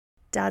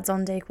Dads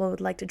on Dayquil would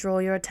like to draw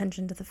your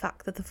attention to the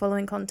fact that the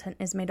following content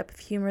is made up of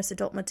humorous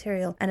adult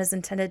material and is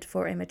intended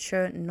for a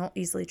mature, not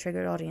easily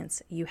triggered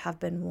audience. You have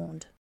been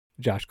warned.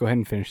 Josh, go ahead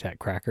and finish that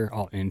cracker.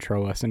 I'll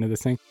intro us into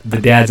this thing.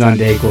 The Dads on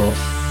Dayquil.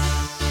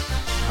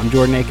 I'm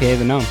Jordan, a.k.a.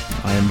 The Gnome.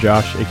 I am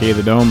Josh, a.k.a.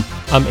 The Dome.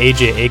 I'm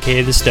AJ,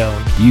 a.k.a. The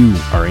Stone. You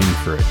are in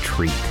for a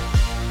treat.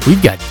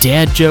 We've got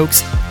dad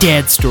jokes,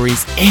 dad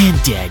stories, and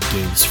dad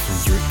games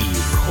for your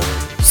ear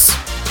holes.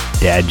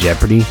 Dad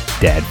Jeopardy,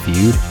 Dad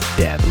Feud,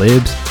 Dad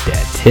Libs,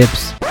 Dad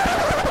Tips.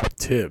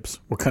 Tips?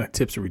 What kind of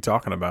tips are we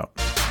talking about?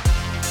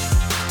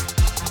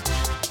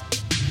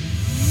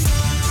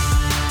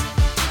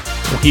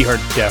 We are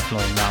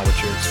definitely not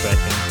what you're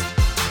expecting.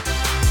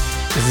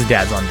 This is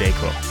Dad's on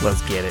Dayquil.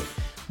 Let's get it.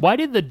 Why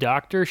did the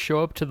doctor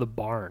show up to the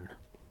barn?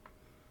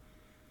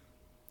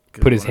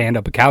 Put his hand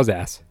up a cow's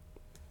ass.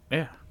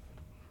 Yeah.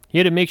 He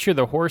had to make sure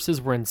the horses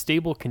were in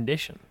stable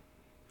condition.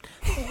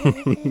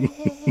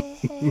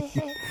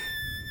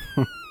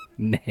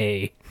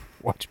 Nay.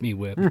 Watch me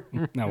whip.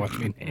 Now watch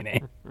me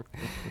nay.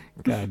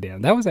 God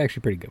damn. That was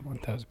actually a pretty good one.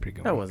 That was a pretty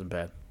good one. That wasn't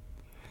bad.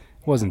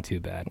 Wasn't too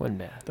bad. Wasn't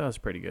bad. That was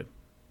pretty good.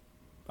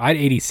 I'd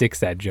 86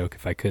 that joke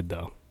if I could,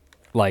 though.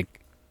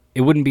 Like,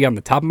 it wouldn't be on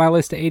the top of my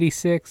list of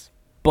 86,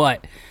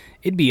 but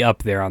it'd be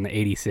up there on the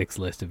 86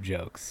 list of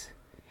jokes.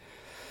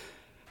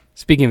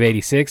 Speaking of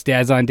 86,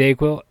 Dad's on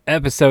Dayquil,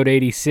 episode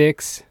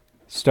 86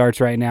 starts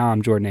right now.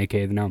 I'm Jordan,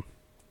 a.k.a. The Gnome.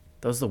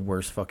 That was the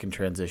worst fucking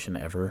transition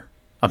ever.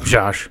 I'm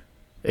Josh,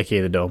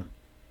 a.k.a. The Dome.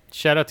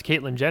 Shout out to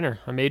Caitlyn Jenner.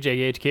 I'm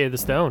AJ, a.k.a. The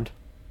Stoned.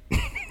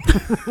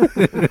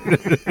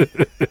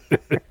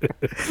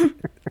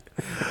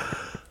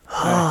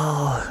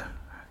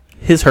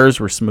 Hers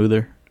were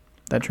smoother.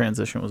 That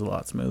transition was a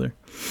lot smoother.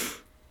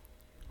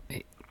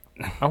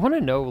 I want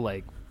to know,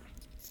 like...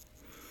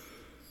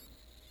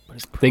 what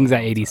his Things at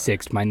pronouns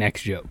 86, my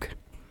next joke.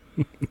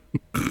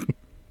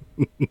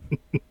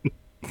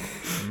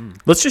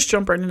 Let's just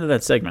jump right into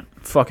that segment.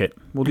 Fuck it.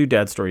 We'll do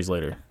dad stories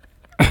later.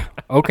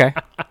 Okay.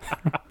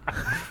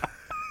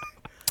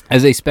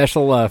 As a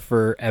special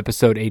for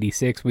episode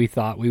 86, we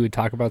thought we would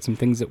talk about some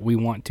things that we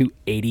want to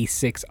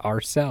 86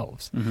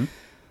 ourselves.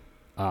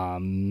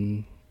 Mm-hmm.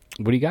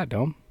 What do you got,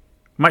 Dome?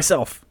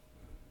 Myself.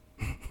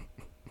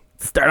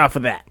 Start off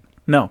with that.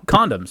 No,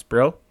 condoms,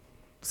 bro.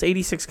 It's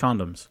 86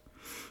 condoms.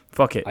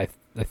 Fuck it. I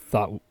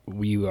thought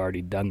you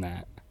already done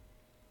that.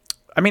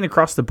 I mean,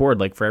 across the board,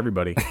 like for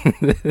everybody.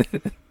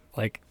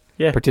 Like,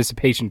 Yeah.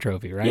 participation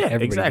trophy, right? Yeah,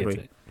 Everybody exactly.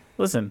 gets it.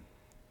 Listen,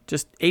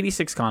 just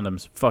 86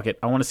 condoms. Fuck it.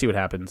 I want to see what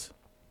happens.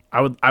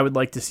 I would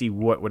like to see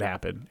what would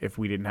happen if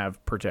we didn't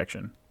have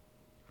protection.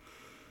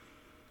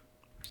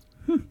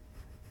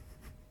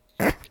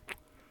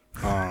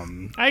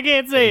 I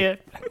can't say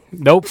it.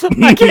 Nope.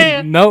 I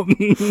can't. Nope.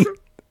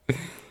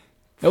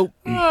 Nope.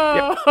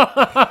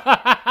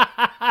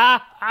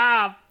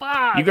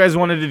 Fuck. You guys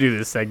wanted to do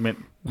this segment.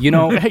 You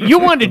know, You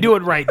wanted to do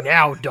it right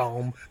now,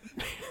 Dome.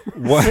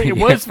 what, It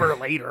was for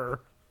later.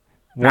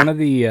 one of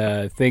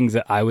the things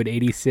that I would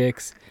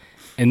 86,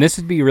 and this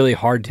would be really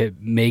hard to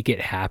make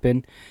it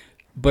happen,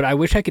 but I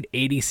wish I could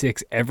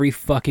 86 every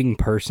fucking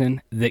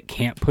person that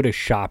can't put a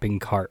shopping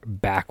cart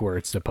back where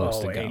it's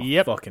supposed to go.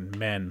 Yep. Fucking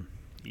men.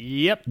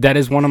 Yep. That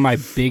is one of my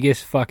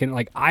biggest fucking,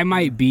 like, I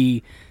might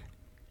be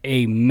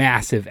a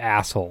massive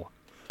asshole,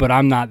 but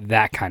I'm not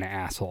that kind of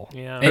asshole.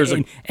 Yeah.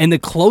 And the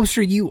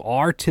closer you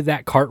are to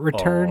that cart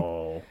return,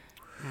 Oh.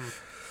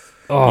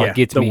 oh, Yeah, it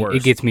gets the me. worst.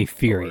 It gets me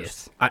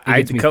furious.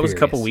 It was a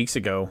couple weeks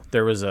ago.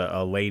 There was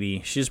a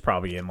lady. She's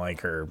probably in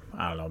like her,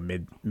 I don't know,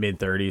 mid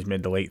 30s,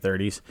 mid to late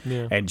 30s,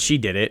 Yeah. and she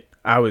did it.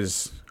 I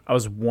was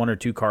one or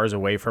two cars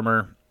away from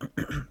her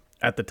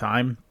at the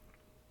time,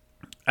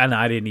 and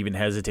I didn't even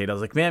hesitate. I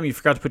was like, "Ma'am, you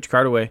forgot to put your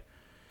cart away."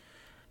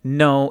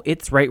 No,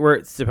 it's right where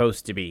it's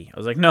supposed to be. I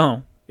was like,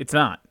 "No, it's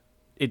not.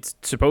 It's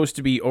supposed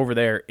to be over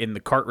there in the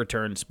cart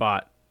return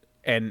spot,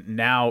 and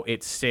now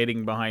it's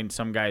sitting behind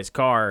some guy's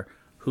car."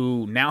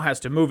 Who now has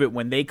to move it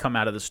when they come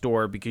out of the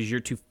store because you're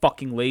too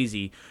fucking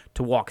lazy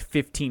to walk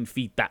 15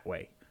 feet that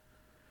way.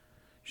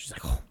 She's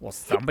like, oh, well,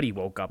 somebody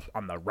woke up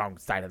on the wrong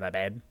side of the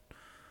bed.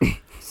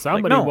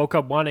 Somebody no. woke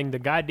up wanting the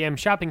goddamn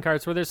shopping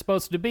carts where they're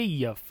supposed to be,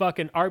 you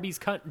fucking Arby's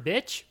cunt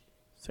bitch.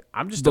 It's like,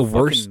 I'm just The a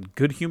worst- fucking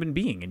good human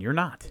being, and you're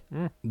not.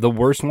 The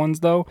worst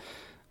ones, though,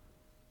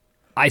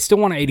 I still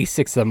want to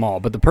 86 them all,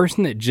 but the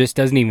person that just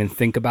doesn't even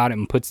think about it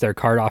and puts their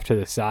cart off to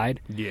the side,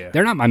 Yeah.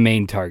 they're not my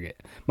main target.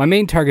 My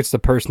main target's the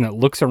person that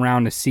looks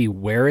around to see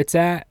where it's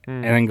at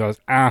and then goes,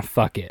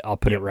 fuck it, I'll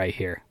put it right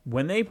here.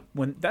 When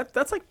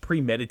that's like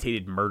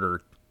premeditated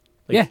murder.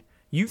 Like,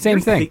 Yeah. Same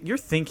thing. You're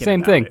thinking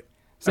Same about thing. it.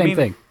 Same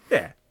thing.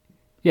 Yeah.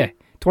 Yeah,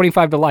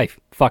 25 to life,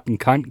 fucking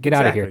cunt, get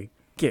out of here.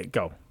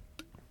 Go.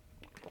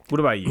 What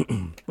about you?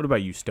 What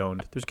about you,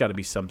 Stoned? There's got to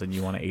be something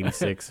you want to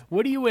 86.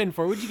 What are you in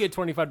for? What'd you get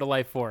 25 to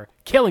life for?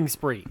 Killing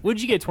spree. What'd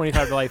you get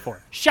 25 to life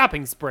for?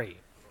 Shopping spree.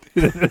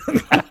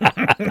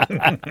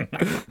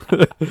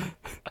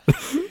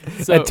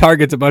 That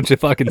targets a bunch of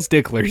fucking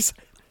sticklers.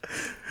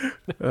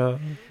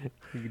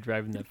 You could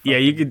drive in that. Yeah,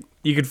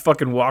 you could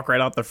fucking walk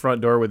right out the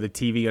front door with a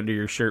TV under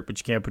your shirt, but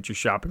you can't put your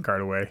shopping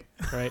cart away.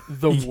 Right.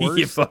 The You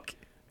worst. fuck.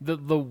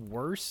 The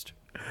worst.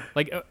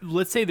 Like,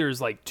 let's say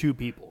there's like two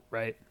people,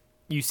 right?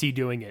 You see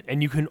doing it,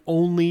 and you can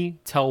only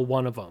tell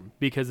one of them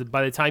because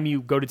by the time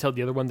you go to tell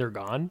the other one, they're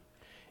gone.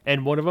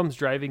 And one of them's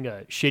driving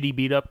a shitty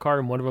beat up car,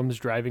 and one of them's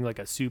driving like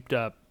a souped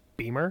up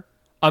Beamer.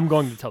 I'm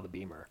going to tell the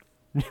Beamer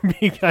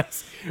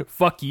because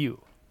fuck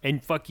you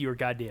and fuck your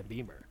goddamn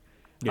Beamer.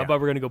 Yeah. How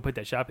about we're going to go put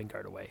that shopping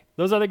cart away?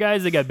 Those other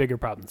guys, they got bigger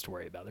problems to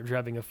worry about. They're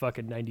driving a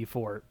fucking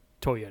 94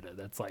 Toyota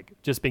that's like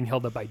just being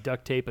held up by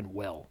duct tape and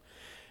well.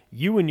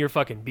 You and your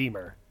fucking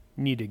Beamer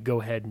need to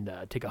go ahead and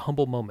take a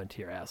humble moment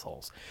here,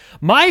 assholes.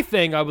 My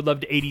thing I would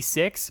love to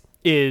 86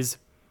 is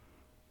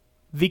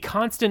the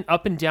constant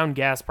up and down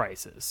gas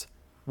prices,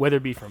 whether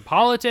it be from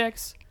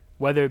politics,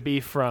 whether it be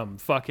from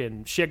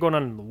fucking shit going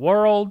on in the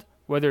world,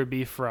 whether it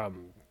be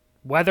from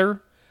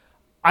weather.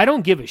 I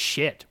don't give a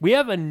shit. We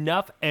have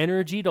enough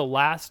energy to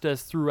last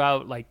us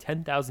throughout like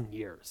 10,000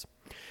 years.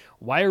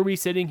 Why are we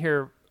sitting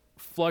here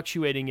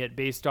fluctuating it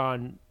based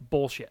on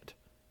bullshit?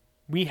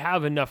 We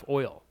have enough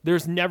oil.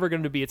 There's never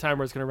going to be a time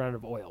where it's going to run out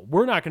of oil.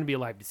 We're not going to be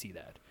alive to see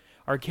that.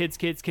 Our kids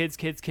aren't going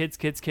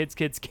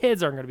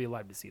to be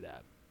alive to see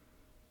that.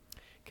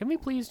 Can we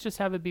please just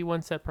have it be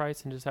one set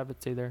price and just have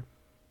it stay there?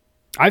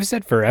 I've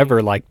said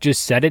forever, like,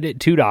 just set it at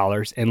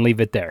 $2 and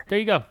leave it there. There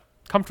you go.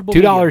 Comfortable.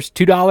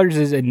 $2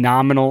 is a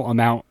nominal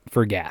amount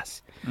for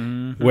gas.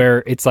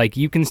 Where it's like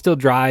you can still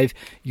drive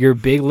your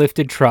big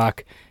lifted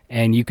truck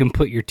and you can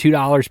put your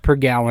 $2 per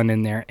gallon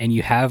in there and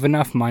you have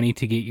enough money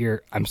to get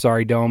your, I'm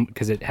sorry, Dome,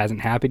 because it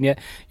hasn't happened yet.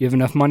 You have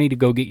enough money to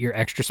go get your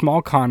extra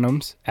small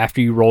condoms after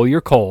you roll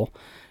your coal.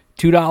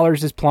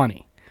 $2 is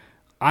plenty.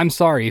 I'm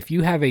sorry, if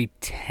you have a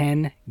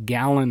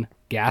 10-gallon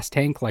gas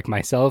tank like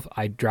myself,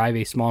 I drive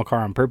a small car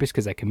on purpose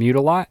because I commute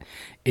a lot.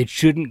 It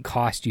shouldn't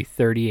cost you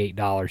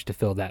 $38 to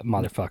fill that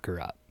motherfucker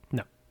up.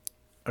 No.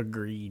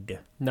 Agreed.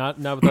 Not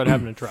without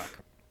having a truck.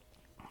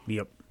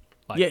 Yep.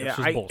 Like, Yeah, it's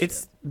just bullshit.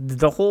 it's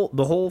the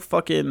whole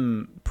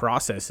fucking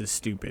process is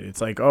stupid.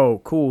 It's like,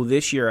 oh, cool,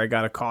 this year I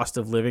got a cost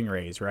of living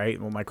raise, right?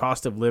 Well, my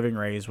cost of living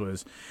raise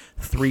was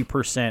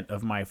 3%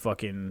 of my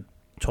fucking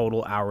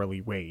total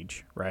hourly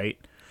wage, right?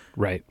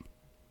 Right.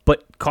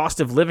 But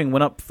cost of living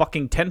went up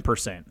fucking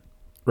 10%.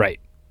 Right.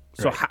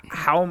 So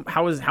how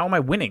am I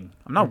winning?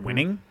 I'm not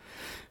winning.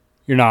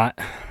 You're not.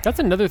 That's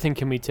another thing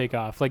can we take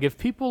off? Like, if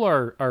people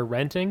are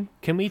renting,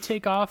 can we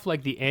take off,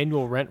 like, the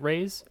annual rent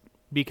raise?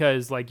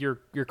 Because, like, your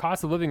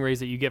cost of living raise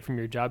that you get from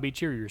your job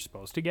each year you're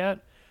supposed to get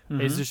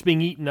is just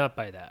being eaten up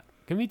by that.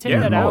 Can we take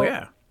that out,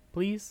 yeah.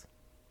 please?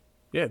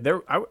 Yeah,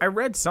 I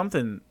read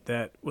something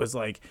that was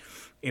like,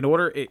 in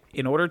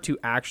order to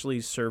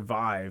actually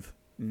survive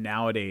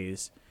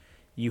nowadays,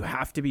 you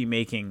have to be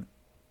making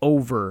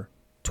over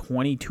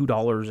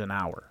 $22 an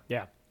hour.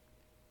 Yeah.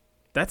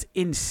 That's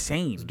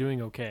insane. It's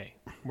doing okay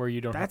where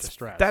you don't have to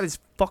stress. That is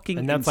fucking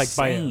and that's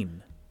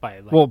insane. By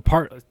like Well,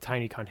 a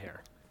tiny cunt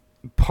hair.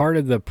 Part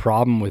of the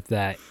problem with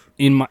that,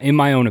 in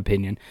my own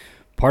opinion,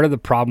 part of the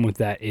problem with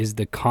that is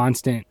the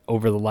constant,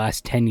 over the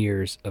last 10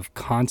 years, of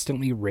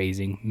constantly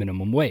raising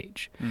minimum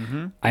wage.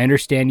 Mm-hmm. I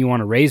understand you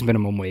want to raise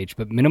minimum wage,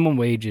 but minimum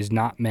wage is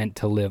not meant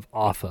to live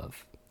off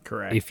of.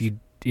 Correct.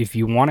 If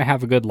you want to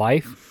have a good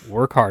life,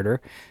 work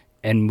harder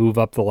and move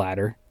up the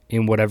ladder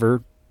in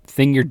whatever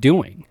thing you're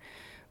doing.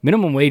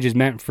 Minimum wage is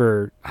meant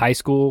for high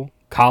school,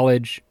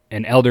 college,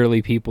 and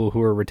elderly people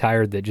who are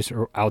retired that just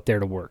are out there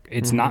to work.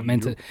 It's not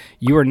meant to.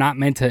 You are not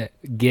meant to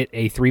get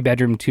a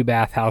 3-bedroom,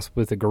 2-bath house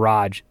with a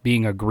garage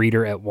being a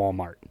greeter at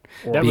Walmart.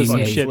 Or That was some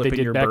being shit they flipping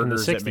did your back in the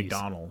burgers at 60s.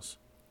 McDonald's.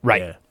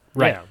 Right. Yeah.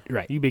 Right. Yeah.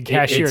 Right. You big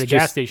cashier it's at a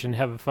gas just- station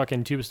have a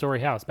fucking 2-story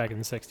house back in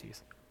the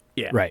 60s.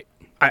 Yeah. Right.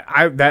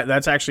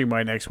 That's actually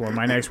my next one.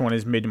 My next one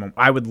is minimum.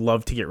 I would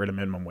love to get rid of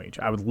minimum wage.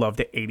 I would love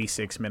to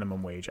 86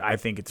 minimum wage. I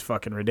think it's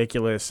fucking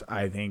ridiculous.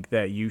 I think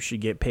that you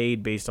should get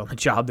paid based on the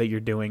job that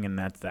you're doing, and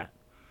that's that.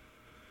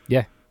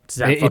 Yeah. It's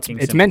that It's fucking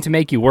simple. meant to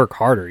make you work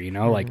harder, you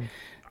know, like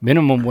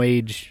minimum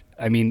wage.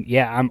 I mean,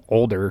 yeah, I'm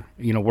older,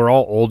 you know, we're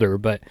all older,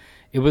 but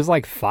it was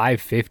like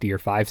 $5.50 or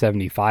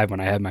 $5.75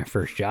 when I had my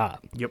first job.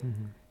 Yep.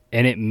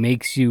 And it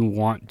makes you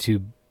want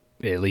to,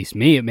 at least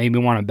me, it made me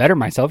want to better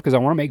myself because I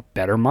want to make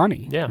better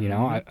money. Yeah. You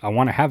know, I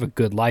want to have a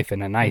good life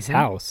and a nice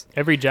house.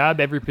 Every job,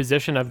 every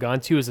position I've gone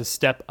to is a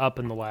step up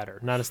in the ladder,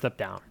 not a step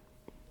down.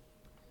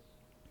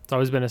 It's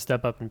always been a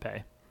step up in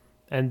pay.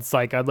 And it's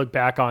like, I look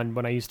back on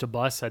when I used to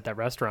bus at that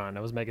restaurant, I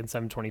was making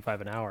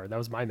 $7.25 an hour. That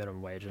was my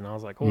minimum wage. And I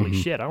was like, holy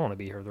shit, I don't want to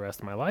be here the rest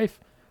of my life.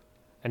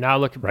 And now I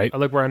look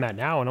where I'm at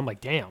now and I'm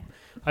like, damn,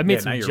 I've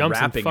made some now you're jumps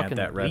in rapping fucking at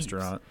that leagues.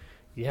 restaurant.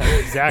 Yeah,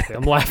 exactly.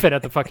 I'm laughing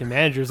at the fucking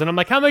managers and I'm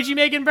like, how much you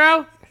making,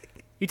 bro?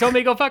 You told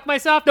me to go fuck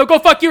myself? No, go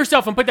fuck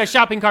yourself and put that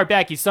shopping cart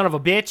back, you son of a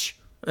bitch.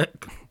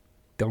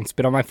 Don't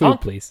spit on my food,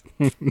 please.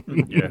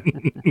 Yeah.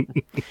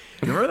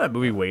 Remember that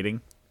movie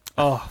Waiting?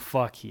 Oh,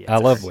 fuck yes. I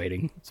love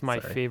waiting. It's my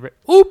favorite.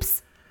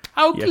 Oops!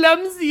 How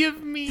clumsy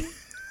of me.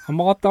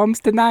 I'm all thumbs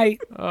tonight.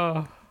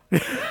 Oh.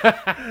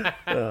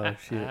 Oh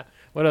shit.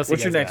 What else?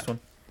 What's you your guys next one?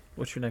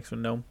 What's your next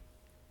one? No.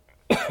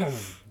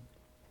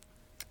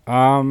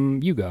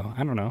 You go.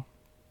 I don't know.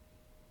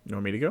 You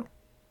want me to go?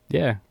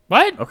 Yeah.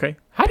 What? Okay.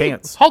 How do you-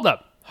 Pants. hold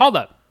up.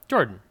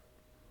 Jordan,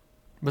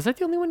 was that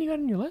the only one you got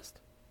on your list?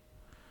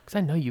 Because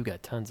I know you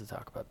got tons to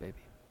talk about, baby.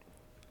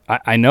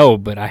 I know,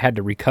 but I had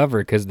to recover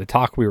because the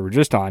talk we were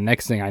just on.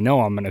 Next thing I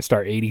know, I'm going to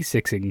start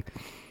 86ing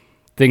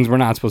things we're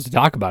not supposed to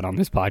talk about on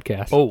this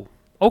podcast. Oh,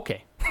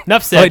 okay.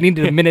 Enough So I said.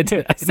 needed a minute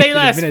to Say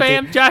less,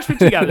 fam. Josh,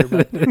 what you got there,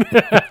 bud?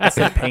 I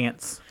said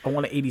pants. I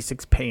want an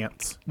 86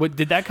 pants. What,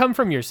 did that come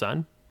from your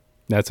son?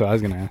 That's what I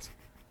was going to ask.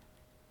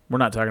 We're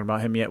not talking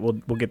about him yet. We'll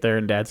get there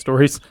in dad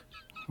stories.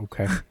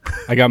 Okay.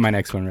 I got my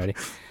next one ready.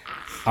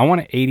 I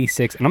want an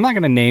 86, and I'm not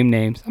going to name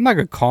names. I'm not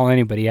going to call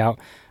anybody out.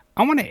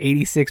 I want an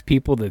 86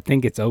 people that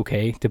think it's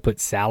okay to put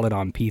salad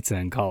on pizza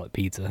and call it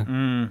pizza.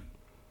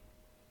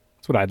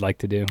 That's what I'd like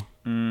to do.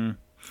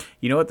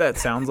 You know what that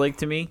sounds like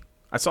to me?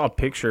 I saw a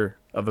picture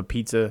of a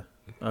pizza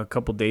a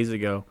couple days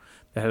ago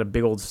that had a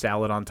big old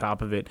salad on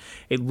top of it.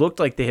 It looked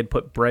like they had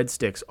put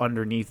breadsticks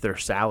underneath their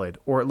salad,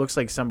 or it looks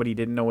like somebody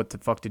didn't know what the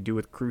fuck to do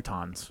with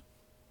croutons.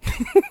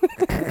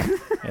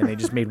 And they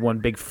just made one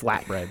big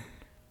flatbread.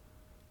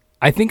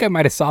 I think I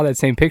might have saw that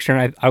same picture,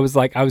 and I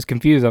was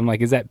confused. I'm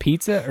like, is that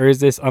pizza or is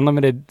this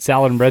unlimited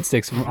salad and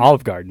breadsticks from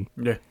Olive Garden?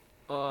 Yeah.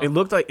 It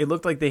looked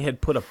like they had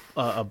put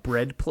a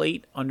bread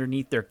plate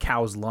underneath their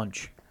cow's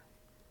lunch.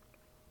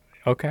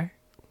 Okay.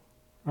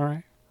 All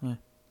right.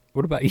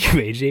 What about you,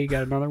 AJ? You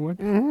got another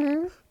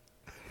one?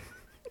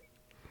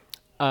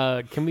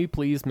 Can we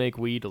please make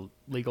weed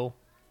legal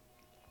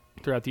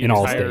throughout the In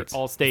all entire states.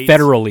 all states?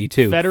 Federally,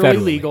 too.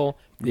 Federally legal.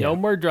 No Yeah.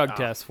 more drug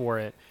tests for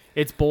it.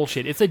 It's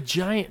bullshit. It's a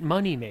giant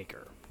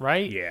moneymaker,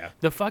 right? Yeah.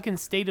 The fucking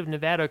state of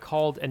Nevada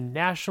called a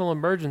national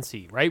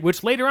emergency, right?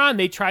 Which later on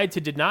they tried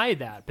to deny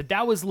that, but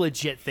that was a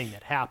legit thing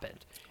that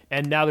happened.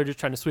 And now they're just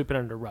trying to sweep it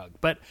under the rug.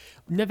 But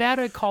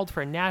Nevada called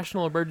for a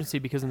national emergency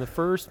because in the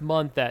first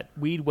month that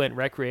weed went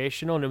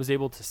recreational and it was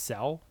able to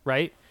sell,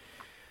 right?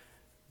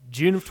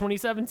 June of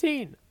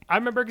 2017. I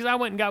remember because I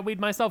went and got weed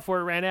myself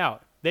before it ran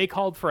out. They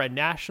called for a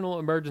national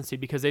emergency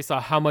because they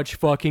saw how much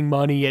fucking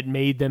money it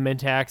made them in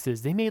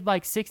taxes. They made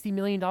like $60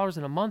 million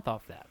in a month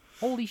off that.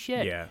 Holy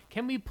shit. Yeah.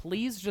 Can we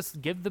please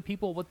just give the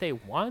people what they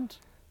want?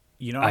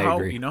 You know I how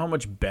agree. you know how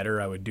much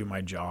better I would do my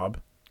job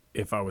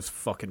if I was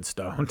fucking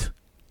stoned.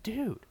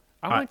 Dude,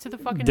 I went to the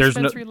fucking there's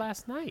no- dispensary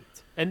last night.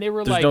 And they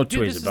were There's like, no dude, two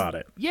ways this is- about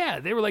it. Yeah,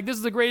 they were like, this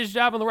is the greatest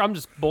job in the world. I'm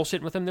just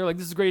bullshitting with them. They're like,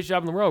 this is the greatest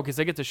job in the world because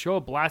I get to show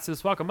up blasted as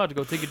fuck. I'm about to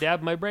go take a dab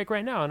in my break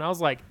right now. And I was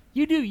like,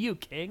 you do you,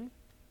 king.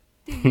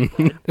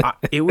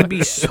 It would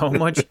be so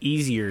much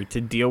easier to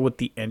deal with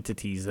the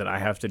entities that I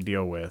have to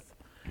deal with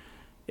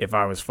if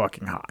I was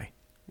fucking high.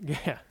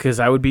 Yeah. Because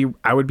I would be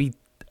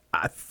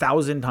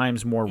 1,000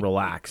 times more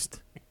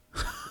relaxed.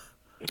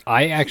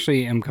 I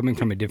actually am coming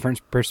from a different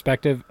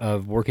perspective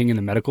of working in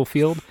the medical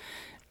field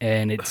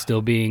and it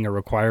still being a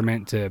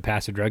requirement to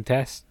pass a drug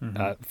test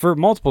for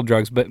multiple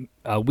drugs, but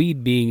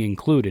weed being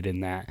included in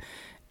that.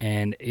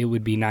 And it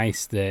would be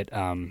nice that,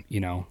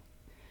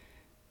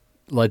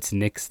 let's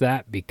nix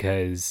that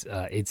because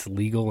it's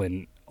legal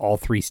in all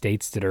 3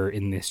 states that are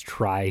in this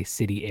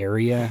tri-city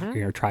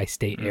area,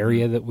 tri-state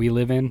area that we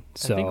live in.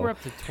 So I think we're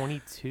up to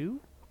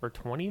 22 or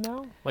 20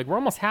 now. Like we're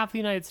almost half the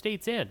United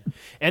States in,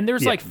 and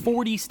there's like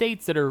 40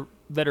 states that are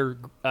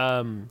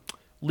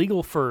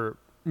legal for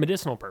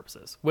medicinal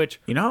purposes. Which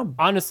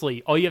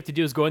honestly, all you have to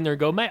do is go in there and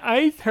go, my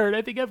eyes hurt.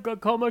 I think I've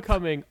got coma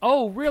coming.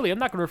 Oh, really? I'm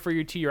not going to refer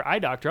you to your eye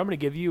doctor. I'm going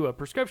to give you a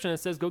prescription that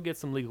says go get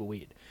some legal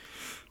weed.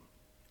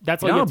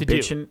 That's all you have to do.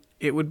 Bitchin'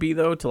 it would be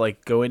though to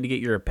like go in to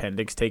get your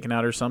appendix taken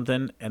out or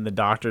something, and the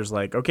doctor's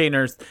like, "Okay,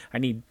 nurse, I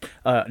need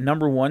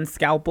number 1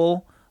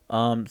 scalpel,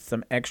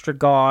 some extra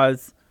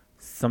gauze,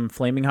 some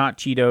flaming hot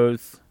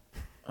Cheetos,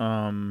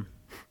 did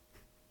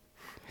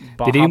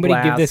Baja anybody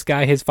give Blast." this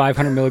guy his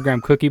 500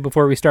 milligram cookie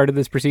before we started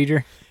this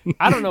procedure?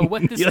 I don't know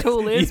what this Yes,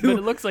 tool is, you- but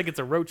it looks like it's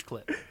a roach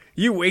clip.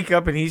 You wake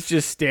up and he's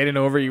just standing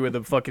over you with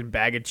a fucking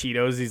bag of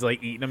Cheetos. He's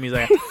like eating them. He's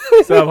like,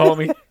 "What's up,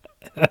 homie?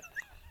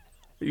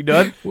 You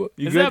done? You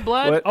Is good? that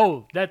blood? What?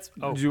 Oh, that's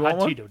Do you hot want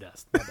one? Cheeto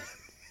dust. My bad.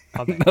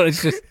 My bad. No,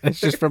 it's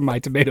just from my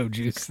tomato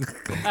juice.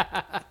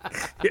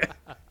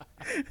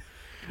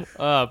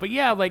 But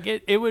yeah, like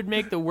it would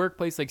make the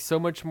workplace like so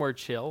much more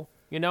chill.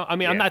 You know, I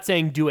mean, I'm Yeah. not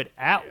saying do it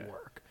at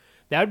work.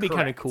 That would be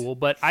kind of Correct. cool.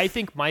 But I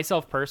think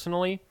myself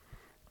personally,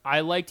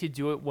 I like to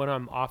do it when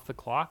I'm off the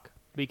clock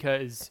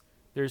because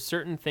there's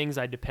certain things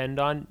I depend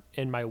on,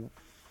 and my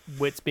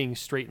wits being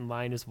straight in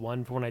line is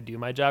one for when I do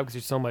my job because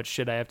there's so much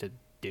shit I have to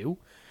do.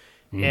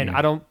 And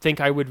I don't think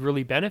I would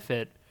really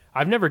benefit.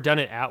 I've never done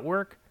it at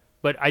work,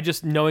 but I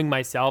just knowing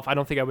myself, I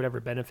don't think I would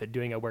ever benefit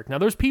doing it at work. Now,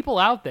 there's people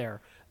out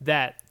there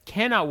that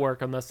cannot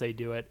work unless they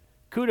do it.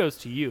 Kudos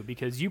to you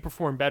because you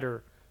perform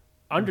better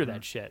under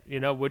that shit,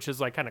 you know, which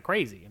is like kind of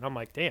crazy. And I'm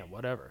like, damn,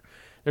 whatever.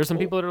 There's some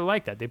people that are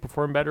like that. They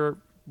perform better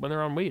when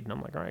they're on weed. And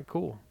I'm like, all right,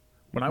 cool.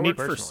 When I Me worked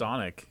for personally.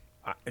 Sonic,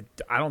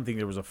 I don't think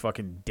there was a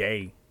fucking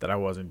day that I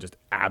wasn't just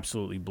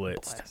absolutely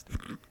blitzed.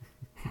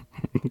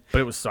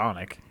 But it was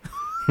Sonic.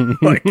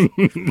 Like,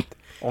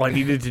 all I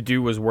needed to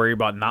do was worry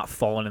about not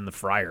falling in the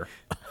fryer.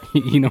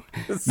 You know,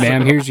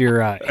 ma'am, here's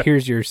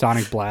your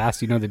Sonic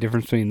Blast. You know the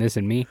difference between this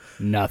and me?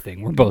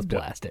 Nothing. We're both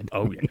blasted.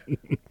 Oh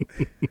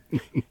yeah.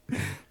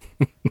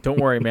 Don't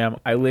worry, ma'am.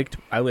 I licked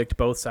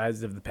both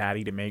sides of the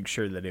patty to make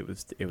sure that it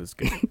was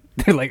good.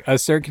 They're like,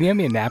 sir, can you hand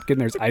me a napkin?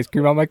 There's ice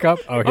cream on my cup.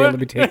 Oh, here, let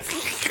me take.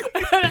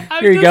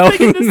 I'm Here you just go.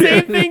 thinking the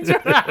same things.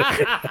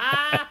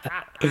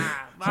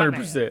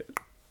 100%.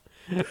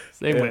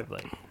 Same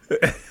wavelength.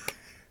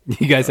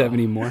 You guys have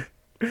any more?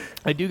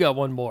 I do got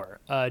one more.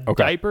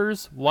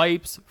 Diapers,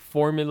 wipes,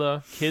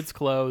 formula, kids'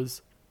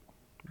 clothes.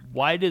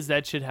 Why does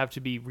that shit have to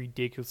be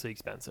ridiculously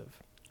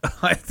expensive?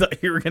 I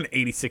thought you were gonna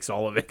 86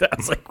 all of it. I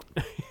was like,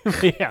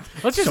 Yeah,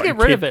 let's just get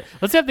rid of it.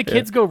 Let's have the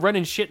kids go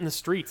running shit in the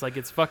streets like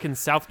it's fucking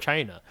South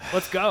China.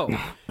 Let's go.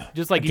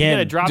 Just like you Again,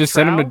 gotta drop. Just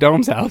send them to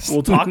Dome's house.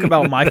 we'll talk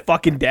about my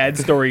fucking dad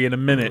story in a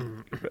minute.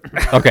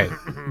 Okay.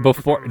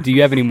 Do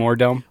you have any more,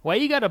 Dome? Why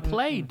you gotta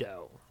play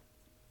dough?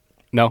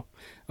 No?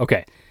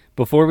 Okay.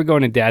 Before we go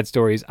into dad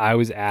stories, I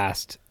was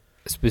asked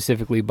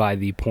specifically by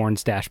the Porn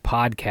Stash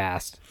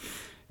podcast.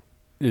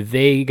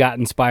 They got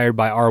inspired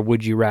by our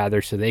Would You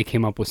Rather, so they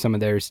came up with some of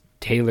theirs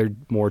tailored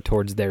more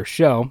towards their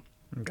show.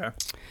 Okay.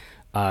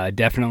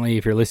 Definitely,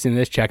 if you're listening to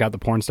this, check out the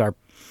Porn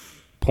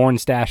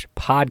Stash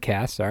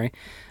podcast. Sorry.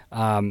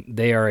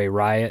 They are a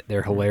riot.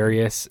 They're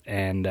hilarious.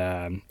 And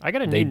I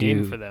got a new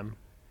name for them.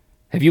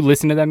 Have you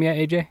listened to them yet,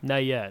 AJ?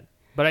 Not yet,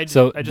 but I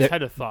So just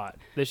had a thought.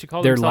 They should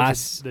call their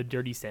themselves the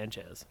Dirty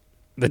Sanchez.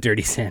 The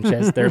Dirty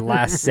Sanchez. Their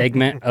last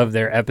segment of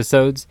their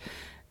episodes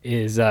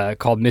is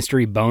called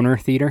Mystery Boner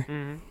Theater.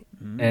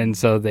 And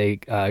so they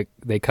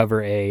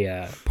cover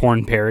a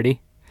porn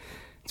parody.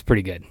 It's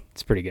pretty good.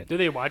 Do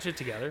they watch it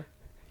together?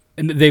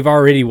 And they've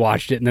already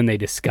watched it, and then they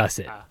discuss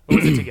it.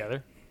 Was it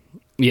together?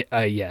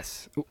 Yeah,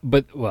 yes.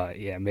 But, well,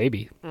 yeah,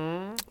 maybe.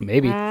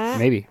 Maybe.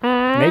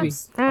 I'm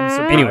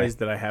surprised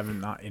that I haven't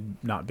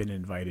not been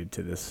invited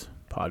to this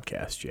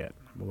podcast yet.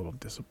 I'm a little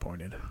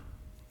disappointed.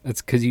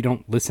 That's because you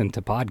don't listen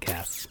to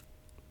podcasts.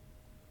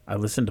 I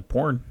listen to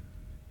porn.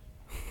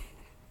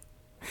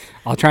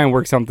 I'll try and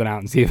work something out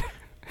and see if...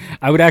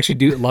 I would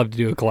actually love to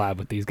do a collab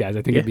with these guys.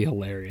 I think it'd be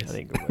hilarious. I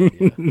think it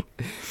would,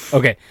 yeah.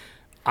 Okay.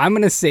 I'm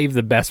going to save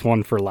the best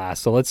one for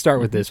last. So let's start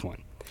with this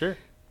one. Sure.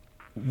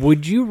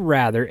 Would you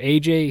rather,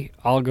 AJ,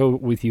 I'll go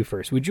with you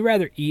first. Would you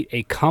rather eat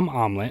a cum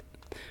omelet,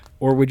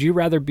 or would you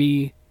rather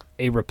be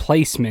a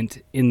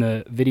replacement in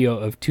the video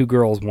of Two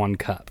Girls, One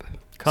Cup?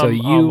 Cum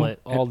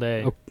omelet all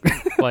day.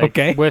 Like,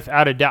 Okay.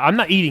 without a doubt. I'm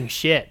not eating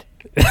shit.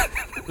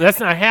 That's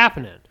not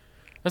happening.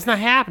 That's not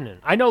happening.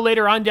 I know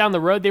later on down the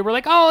road they were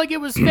like, "Oh, like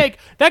it was fake."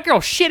 That girl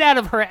shit out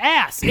of her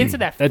ass into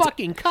that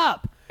fucking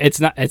cup.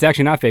 It's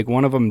actually not fake.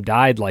 One of them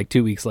died like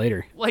 2 weeks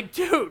later. Like,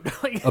 dude,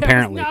 like,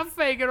 Apparently. that's not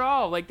fake at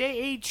all. Like, they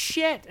ate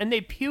shit and they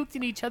puked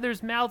in each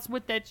other's mouths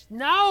with that.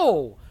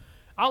 No,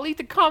 I'll eat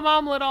the cum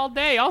omelet all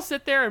day. I'll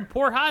sit there and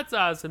pour hot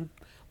sauce and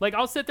like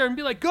I'll sit there and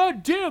be like,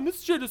 "God damn,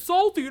 this shit is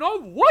salty and I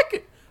like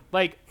it."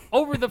 Like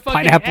over the fucking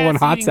Pineapple and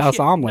hot ass-eating sauce shit.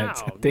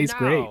 omelets. No, Tastes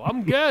great.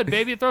 I'm good,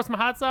 baby. Throw some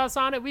hot sauce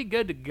on it. We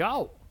good to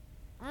go.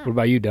 What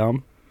about you,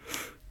 Dom?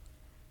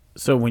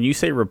 So when you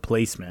say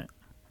replacement,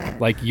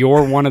 Like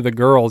you're one of the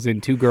girls in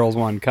Two Girls,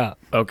 One Cup.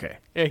 okay.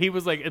 Yeah, he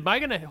was like, "Am I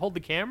gonna hold the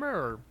camera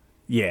or?"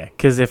 Yeah,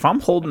 because if I'm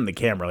holding the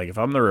camera, like if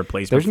I'm the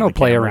replacement, There's for no the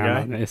play camera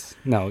around guy, on this.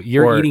 No,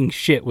 you're Or- eating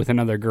shit with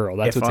another girl.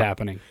 That's If what's I-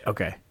 happening.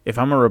 Okay. If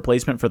I'm a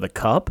replacement for the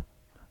cup,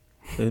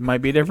 it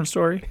might be a different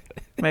story.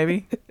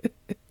 Maybe.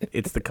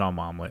 It's the cum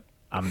omelet.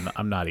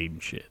 I'm not eating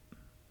shit.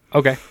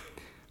 Okay.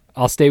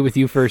 I'll stay with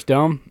you first,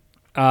 Dome.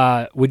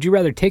 Would you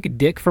rather take a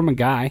dick from a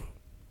guy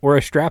or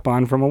a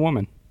strap-on from a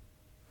woman?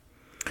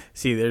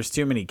 See, there's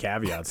too many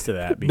caveats to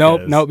that.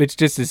 Because, Nope. It's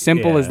just as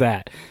simple as Yeah.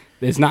 that.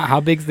 It's not how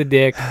big's the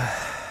dick.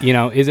 You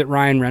know, is it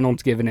Ryan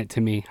Reynolds giving it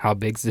to me? How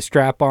big's the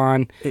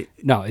strap-on?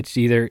 No, it's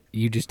either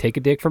you just take a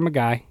dick from a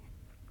guy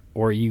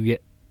or you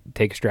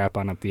take a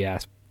strap-on up the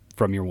ass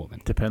from your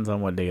woman. Depends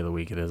on what day of the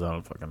week it is. I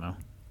don't fucking know.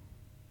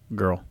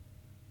 Girl.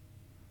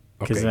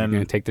 Okay, then- you're going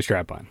to take the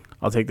strap-on.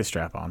 I'll take the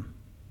strap on.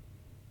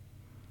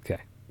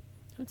 Okay.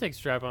 I'll take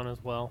strap on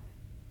as well.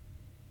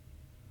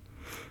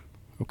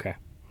 Okay.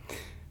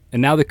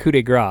 And now the coup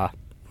de grace.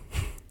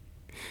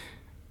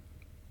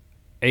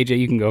 AJ,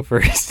 you can go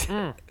first.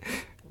 I'm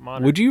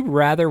honored. Would you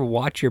rather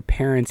watch your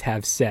parents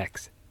have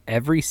sex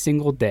every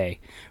single day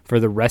for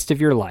the rest of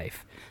your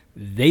life?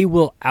 They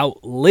will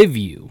outlive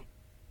you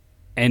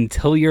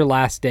until your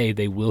last day.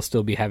 They will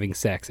still be having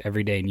sex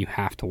every day and you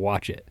have to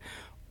watch it.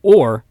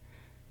 Or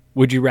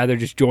would you rather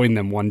just join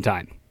them one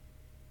time?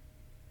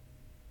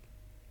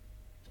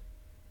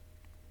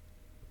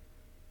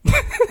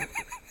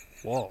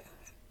 Whoa.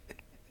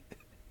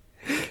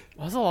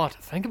 That's a lot to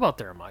think about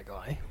there, my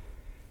guy.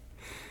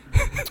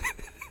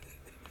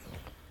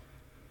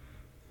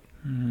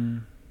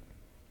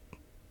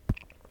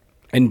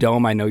 And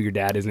Dome, I know your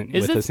dad isn't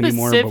Is with it us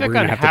anymore, but specific we're going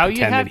on to have to how you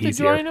pretend have that to he's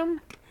join here.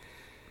 him?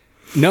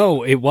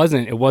 No, it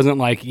wasn't. It wasn't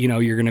like, you know,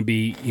 you're going to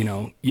be, you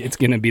know, it's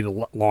going to be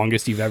the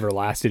longest you've ever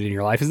lasted in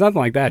your life. It's nothing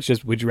like that. It's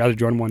just, would you rather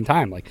join one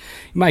time? Like,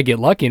 you might get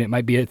lucky and it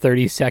might be a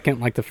 30-second,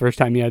 like the first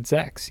time you had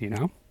sex, you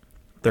know?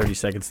 30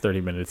 seconds,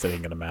 30 minutes, it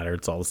ain't gonna matter.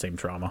 It's all the same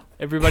trauma.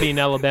 Everybody in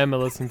Alabama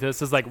listening to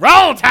this is like,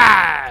 Roll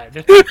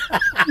Tide!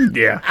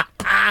 Yeah.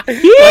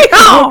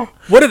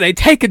 What are they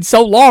taking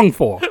so long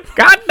for?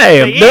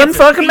 Goddamn. The Doesn't answer,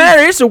 fucking please.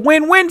 matter. It's a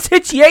win-win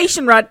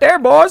situation right there,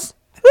 boys.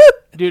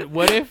 Dude,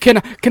 what if...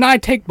 Can I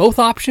take both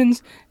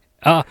options?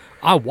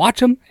 I'll watch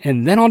them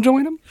and then I'll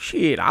join them.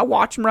 Shit, I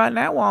watch them right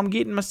now while I'm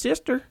getting my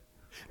sister.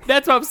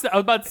 That's what I was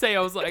about to say. I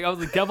was like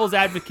devil's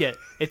advocate.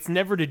 It's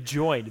never to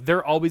join.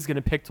 They're always going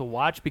to pick to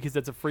watch because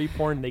that's a free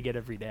porn they get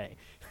every day.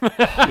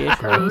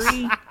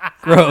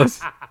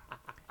 Gross.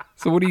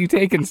 So what are you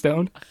taking,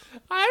 Stone?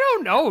 I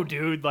don't know,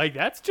 dude. Like,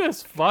 that's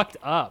just fucked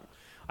up.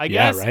 I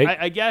Yeah, guess. right?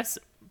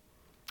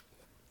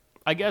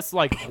 I guess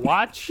like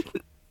watch,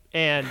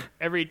 and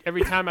every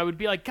time I would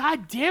be like,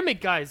 God damn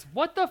it, guys!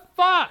 What the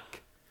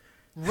fuck?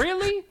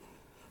 Really?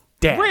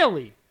 Dad,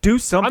 Really? do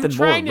something I'm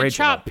trying more to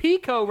original. chop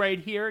Pico right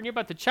here, and you're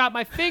about to chop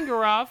my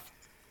finger off.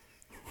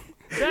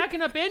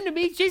 Backing up into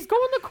me. She's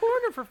going in the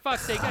corner, for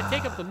fuck's sake. I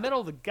take up the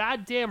middle of the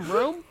goddamn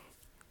room.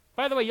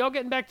 By the way, y'all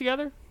getting back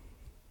together?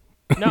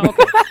 No,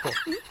 okay, cool.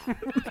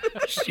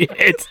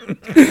 Shit.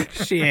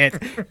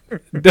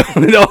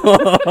 No.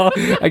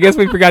 I guess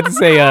we forgot to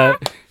say,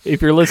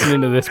 if you're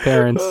listening to this,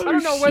 parents. I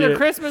don't know whether shit.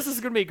 Christmas is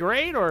going to be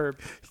great or...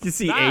 You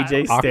see Nah.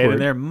 AJ Awkward. standing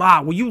there.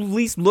 Ma, will you at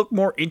least look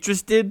more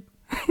interested?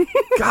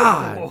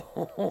 God.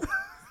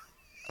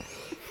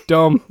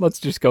 Dumb. Let's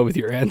just go with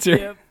your answer.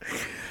 Yep.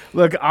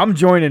 Look, I'm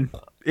joining.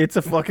 It's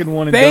a fucking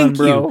one and Thank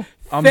done, you. bro.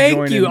 I'm Thank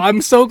joining. you.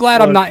 I'm so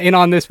glad I'm Look. not in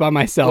on this by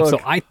myself.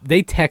 Look. So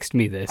they text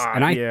me this,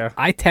 and yeah.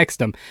 I text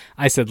them.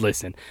 I said,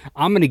 "Listen,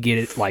 I'm gonna get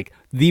it like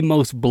the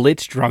most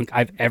blitz drunk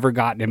I've ever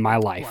gotten in my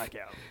life,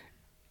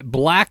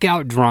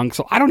 blackout drunk.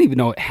 So I don't even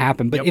know what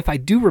happened. But Yep. if I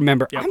do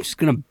remember, Yep. I'm just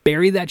gonna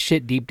bury that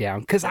shit deep down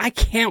because I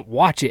can't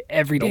watch it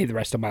every day the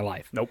rest of my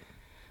life. Nope.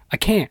 I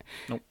can't."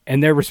 Nope.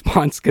 And their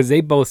response, because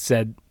they both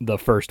said the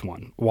first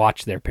one,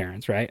 watch their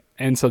parents, right?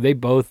 And so they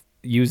both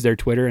use their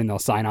Twitter and they'll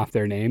sign off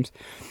their names.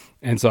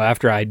 And so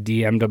after I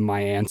DM'd them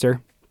my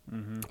answer,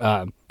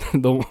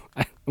 the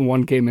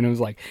one came in and was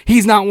like,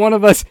 "He's not one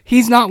of us.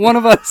 He's not one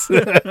of us."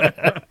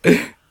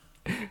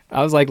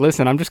 I was like,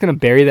 "Listen, I'm just gonna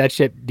bury that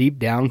shit deep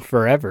down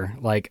forever.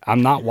 Like,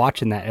 I'm not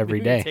watching that every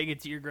day. Take it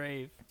to your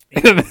grave.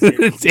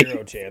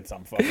 Zero chance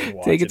I'm fucking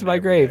watching. Take it to my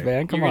every grave, day.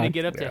 man. Come You're on." going to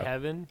get up to Yeah.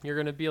 heaven. You're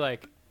going to be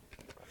like,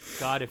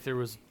 God, if there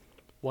was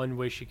one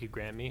wish you could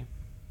grant me,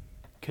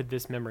 could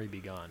this memory be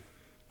gone?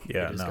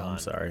 Yeah, It is no, I'm gone.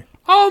 sorry.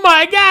 Oh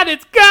my God,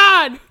 it's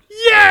gone!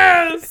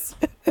 Yes!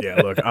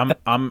 Yeah, look, I'm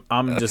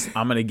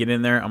gonna get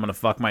in there. I'm gonna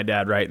fuck my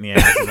dad right in the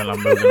ass, and then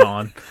I'm moving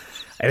on.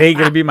 It ain't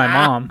gonna be my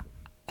mom.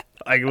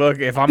 Like, look,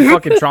 if I'm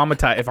fucking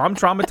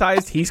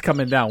traumatized, he's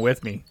coming down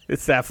with me.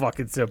 It's that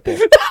fucking simple.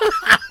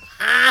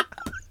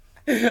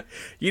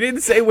 You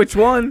didn't say which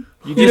one.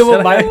 You just know what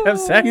said my- I have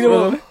sex you know with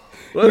what- him.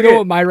 You Look know at-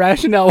 what my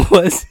rationale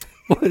was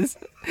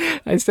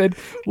I said,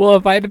 well,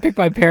 if I had to pick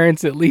my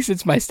parents, at least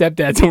it's my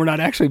stepdad, so we're not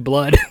actually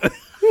blood.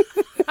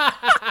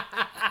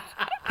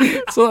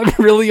 So I'm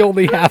really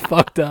only half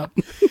fucked up.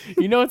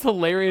 You know what's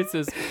hilarious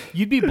is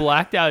you'd be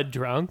blacked out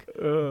drunk,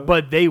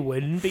 but they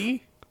wouldn't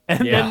be.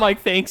 And Yeah. then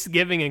like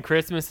Thanksgiving and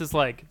Christmas is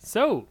like,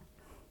 so,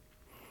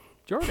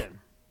 Jordan,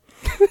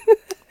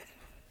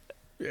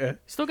 Yeah.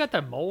 still got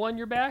that mole on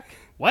your back?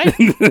 What?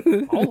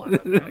 Mole on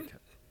my back?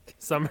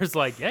 Summer's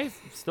like, yeah,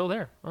 it's still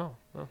there. Oh,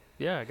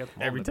 yeah, I got the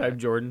mole Every on my time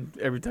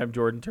back.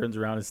 Jordan turns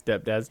around, his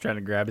stepdad's trying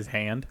to grab his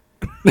hand.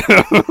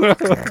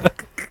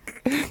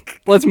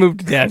 Let's move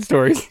to dad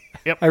stories.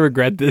 Yep. I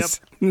regret this.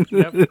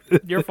 Yep,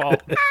 your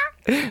fault.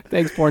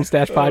 Thanks, Porn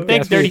Stash Podcast.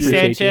 Thanks, We Dirty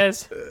appreciate you.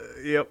 Sanchez.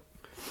 Yep.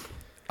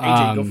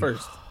 AJ, go Um,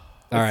 first.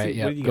 All right, see,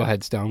 yeah. what do you Go got?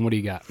 ahead, Stone. What do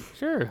you got?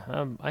 Sure.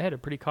 I had a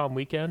pretty calm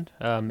weekend.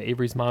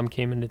 Avery's mom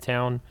came into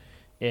town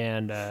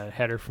and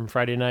had her from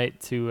Friday night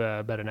to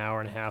about an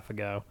hour and a half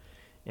ago.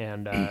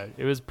 And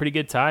it was a pretty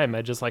good time.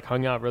 I just like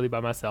hung out really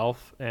by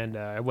myself, and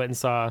I went and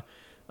saw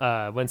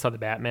the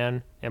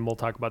Batman, and we'll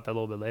talk about that a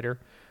little bit later.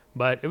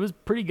 But it was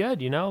pretty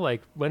good, you know.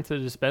 Like went to the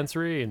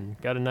dispensary and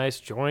got a nice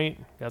joint,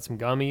 got some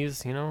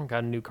gummies, you know,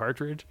 got a new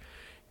cartridge.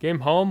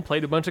 Came home,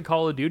 played a bunch of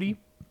Call of Duty,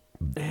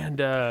 and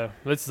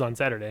this is on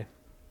Saturday.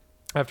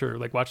 After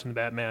like watching the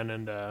Batman,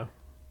 and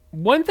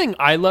one thing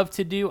I love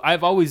to do,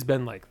 I've always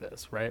been like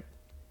this, right?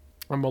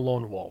 I'm a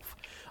lone wolf.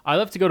 I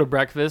love to go to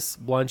breakfast,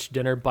 lunch,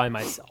 dinner by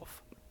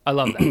myself. I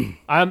love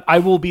that. I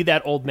will be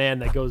that old man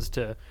that goes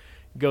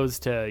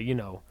to, you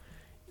know,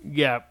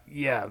 yeah,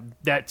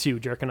 that too,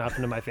 jerking off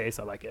into my face.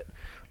 I like it,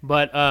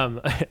 but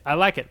I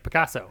like it,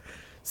 Picasso.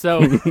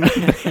 So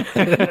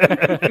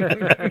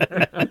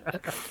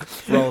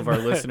For all of our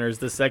listeners,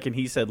 the second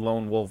he said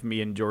lone wolf,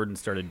 me and Jordan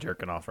started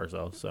jerking off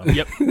ourselves. So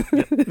Yep.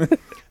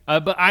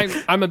 But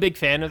I'm a big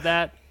fan of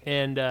that,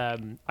 and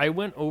I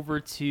went over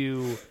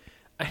to.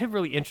 I had a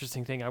really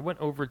interesting thing. I went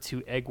over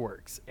to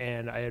Eggworks,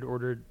 and I had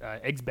ordered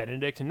eggs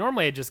Benedict, and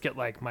normally I just get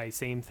like my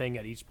same thing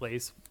at each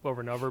place over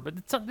and over, but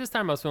this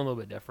time I was feeling a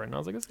little bit different. I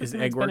was like, let's get is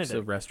some Eggs Eggworks a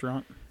Benedict.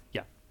 restaurant?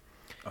 Yeah.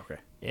 Okay.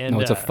 And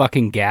No, it's a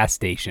fucking gas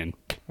station.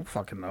 I don't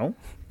fucking know.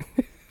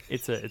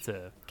 It's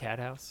a cat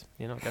house,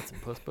 you know. Got some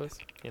puss,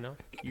 you know.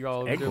 You're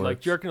all over Egg there like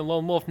works. jerking a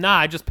lone wolf. Nah,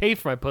 I just paid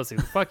for my pussy.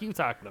 The fuck you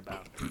talking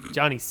about?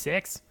 Johnny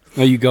 6?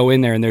 No, you go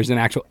in there and there's an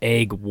actual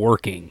egg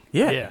working.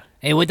 Yeah.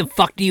 Hey, what the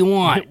fuck do you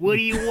want? What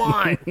do you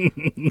want?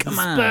 Come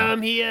on.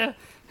 Sperm here.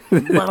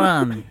 Come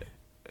on.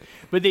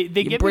 But they You're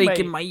give me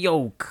breaking my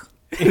yolk.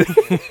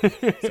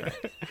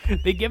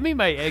 they give me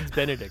my eggs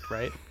Benedict,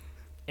 right?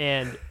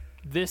 And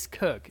this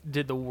cook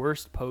did the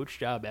worst poach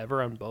job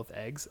ever on both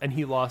eggs, and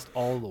he lost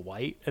all the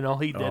white, and all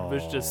he did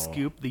was just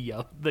scoop the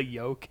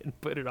yolk and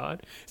put it on.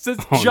 So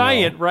it's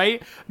giant,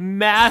 right?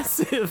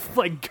 Massive,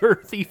 like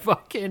girthy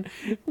fucking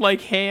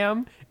like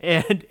ham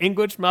and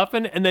English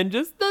muffin, and then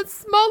just the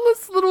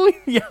smallest little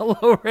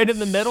yellow right in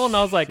the middle. And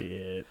I was like,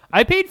 Shit.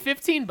 I paid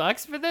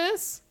 $15 for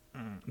this.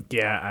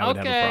 Yeah, I would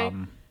have a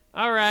problem.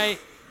 All right.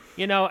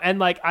 You know, and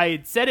like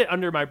I said it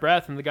under my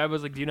breath, and the guy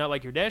was like, "Do you not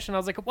like your dish?" And I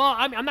was like, "Well,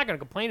 I'm not gonna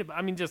complain about.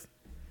 I mean, just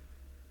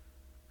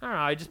I don't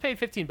know. I just paid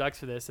 $15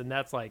 for this, and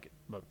that's like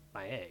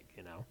my egg.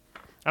 You know,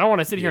 I don't want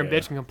to sit here and Yeah.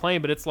 bitch and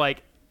complain, but it's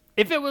like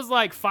if it was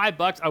like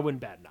 $5, I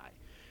wouldn't bat an eye.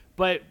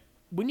 But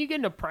when you get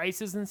into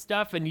prices and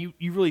stuff, and you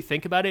really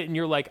think about it, and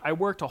you're like, I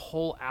worked a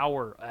whole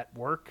hour at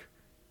work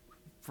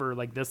for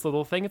like this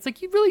little thing. It's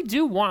like you really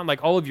do want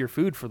like all of your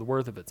food for the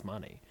worth of its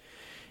money.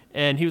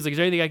 And he was like, is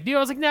there anything I can do?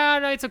 I was like,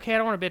 no, it's okay. I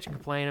don't want to bitch and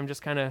complain. I'm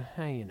just kind of,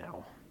 you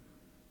know,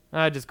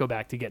 I just go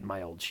back to getting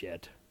my old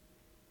shit.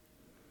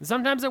 And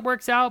sometimes it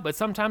works out, but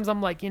sometimes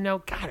I'm like, you know,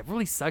 God, it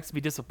really sucks to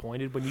be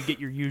disappointed when you get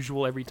your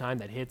usual every time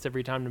that hits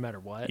every time, no matter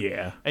what.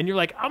 Yeah. And you're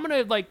like, I'm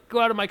going to like go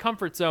out of my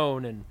comfort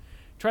zone and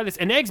try this.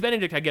 And Eggs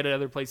Benedict I get at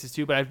other places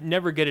too, but I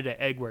never get it at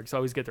Eggworks. I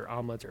always get their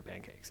omelets or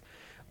pancakes.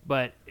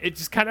 But it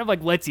just kind of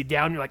like lets you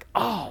down. You're like,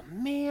 oh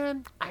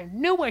man, I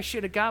knew I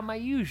should have got my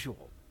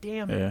usual.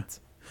 Damn Yeah. it.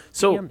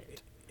 So, Damn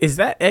it. is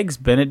that Eggs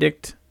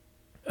Benedict?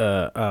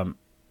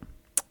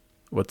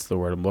 What's the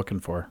word I'm looking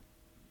for?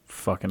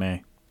 Fucking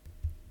A.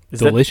 Is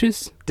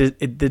Delicious? that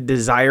the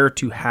desire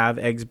to have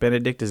Eggs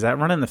Benedict? Does that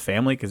run in the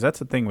family? Because that's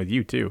the thing with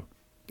you too.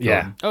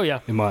 Yeah, Oh yeah.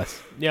 it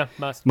must. Yeah,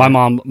 must. My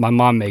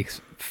mom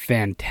makes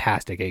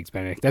fantastic eggs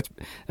Benedict.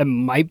 That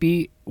might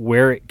be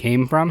where it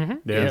came from.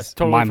 Yeah, is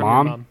totally my from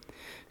your mom.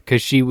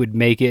 Because she would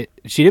make it.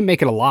 She didn't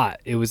make it a lot.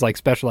 It was like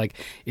special. Like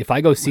if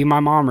I go see my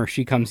mom or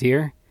she comes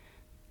here,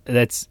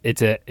 it's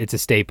a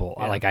staple.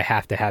 Yeah. Like I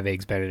have to have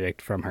eggs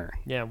Benedict from her.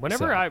 Yeah,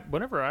 whenever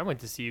I went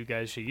to see you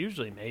guys, she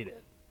usually made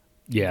it.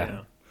 Yeah. You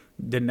know?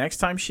 The next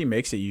time she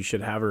makes it, you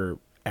should have her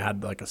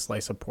add like a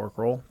slice of pork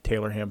roll,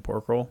 Taylor ham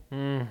pork roll,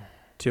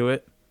 to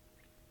it.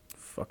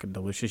 Fucking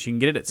delicious. You can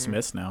get it at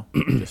Smith's now.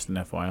 Just an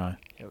FYI.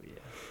 Oh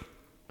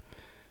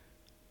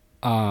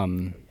yeah.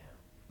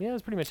 Yeah,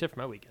 that's pretty much it for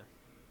my weekend.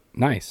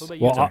 Nice. What about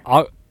you, Well,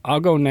 sir? I'll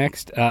go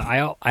next.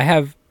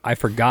 I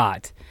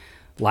forgot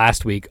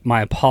last week.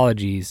 My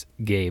apologies,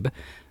 Gabe.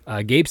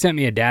 Gabe sent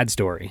me a dad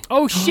story,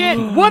 Oh shit!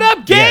 What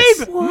up, Gabe?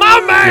 Yes. My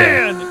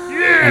man.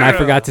 Yeah. and I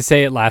forgot to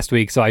say it last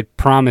week. So I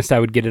promised I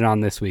would get it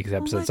on this week's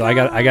episode. So I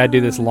got to do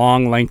this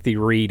long, lengthy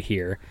read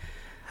here.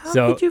 How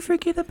could you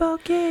forget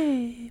about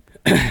Gabe?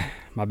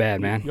 my bad,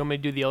 man. You want me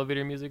to do the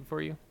elevator music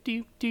for you?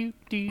 Do do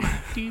do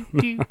do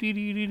do do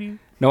do do.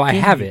 No, I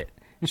have it.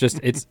 It's just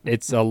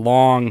it's a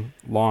long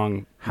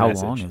How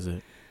message. long is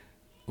it?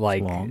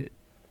 Like long?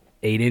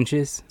 8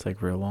 inches. It's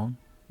like real long.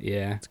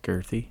 Yeah, It's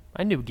girthy.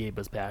 I knew Gabe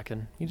was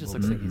packing. He just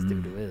looks like he's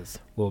due to his. a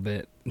little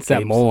bit. It's that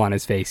Gabe's- mole on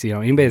his face. You know,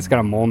 anybody that's got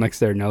a mole next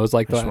to their nose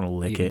like I just that, wanna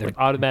lick it. they're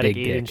Automatic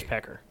big 8-inch dick.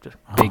 pecker. Just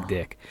Big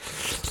dick.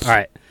 All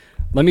right.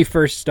 Let me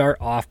first start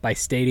off by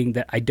stating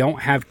that I don't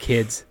have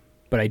kids,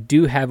 but I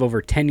do have over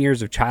 10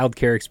 years of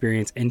childcare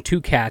experience and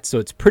 2 cats, so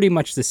it's pretty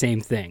much the same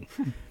thing.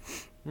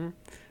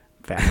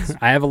 Facts.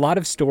 I have a lot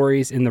of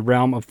stories in the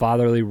realm of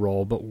fatherly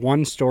role, but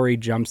one story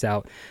jumps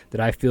out that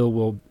I feel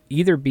will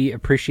either be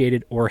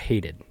appreciated or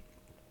hated.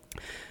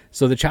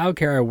 So the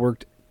childcare I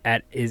worked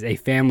at is a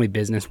family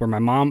business where my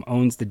mom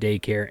owns the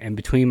daycare, and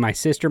between my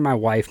sister, my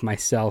wife,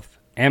 myself,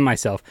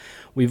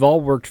 we've all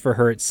worked for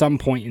her at some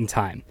point in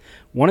time.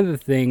 One of the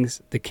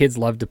things the kids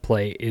love to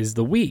play is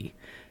the Wii.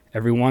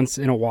 Every once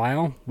in a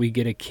while, we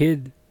get a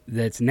kid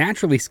that's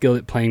naturally skilled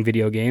at playing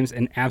video games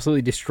and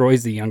absolutely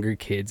destroys the younger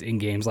kids in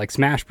games like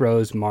Smash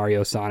Bros,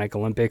 Mario, Sonic,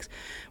 Olympics,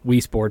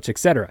 Wii Sports,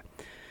 etc.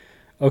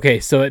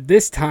 Okay, so at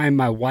this time,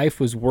 my wife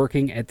was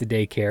working at the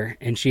daycare,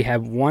 and she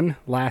had one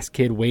last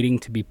kid waiting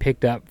to be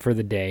picked up for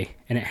the day,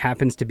 and it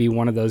happens to be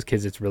one of those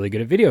kids that's really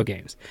good at video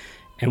games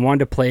and wanted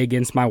to play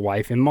against my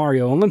wife in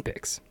Mario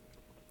Olympics.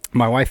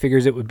 My wife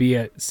figures it would be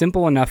a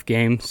simple enough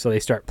game, so they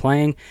start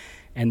playing,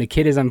 and the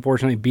kid is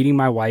unfortunately beating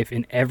my wife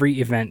in every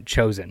event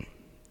chosen.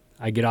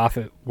 I get off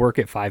at work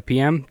at 5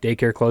 p.m.,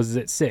 daycare closes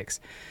at 6.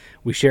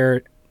 We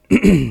share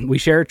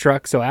a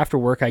truck, so after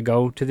work I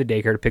go to the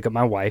daycare to pick up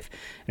my wife,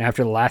 and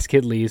after the last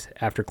kid leaves,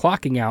 after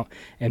clocking out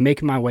and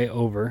making my way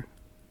over,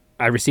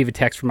 I receive a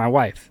text from my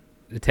wife.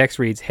 The text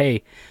reads,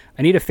 "Hey,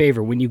 I need a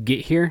favor. When you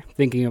get here,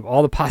 thinking of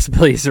all the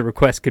possibilities the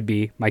request could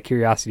be, my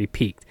curiosity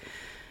piqued."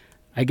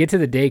 I get to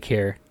the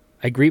daycare,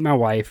 I greet my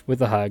wife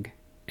with a hug,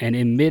 and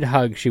in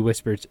mid-hug she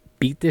whispers,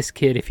 beat this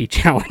kid if he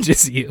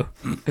challenges you.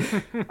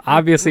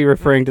 Obviously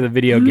referring to the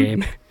video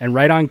game. And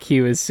right on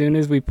cue, as soon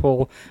as we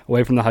pull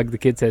away from the hug, the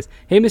kid says,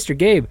 "Hey, Mr.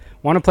 Gabe,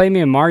 want to play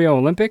me in Mario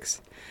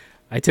Olympics?"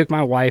 I took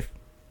my wife,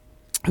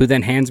 who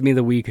then hands me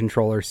the Wii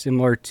controller,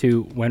 similar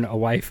to when a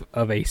wife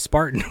of a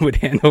Spartan would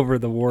hand over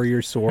the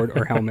warrior sword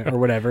or helmet or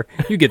whatever.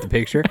 You get the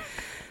picture.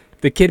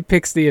 The kid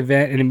picks the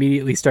event and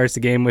immediately starts the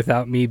game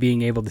without me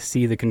being able to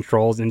see the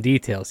controls and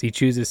details. He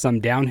chooses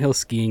some downhill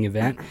skiing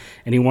event,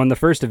 and he won the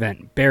first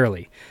event,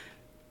 barely,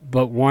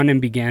 but won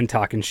and began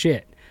talking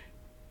shit,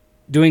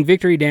 doing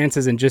victory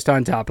dances and just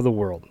on top of the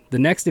world. The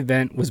next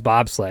event was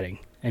bobsledding,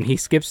 and he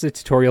skips the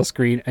tutorial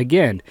screen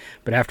again,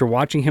 but after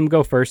watching him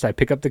go first, I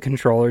pick up the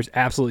controllers,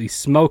 absolutely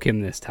smoke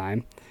him this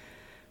time.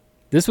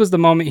 This was the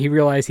moment he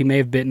realized he may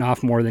have bitten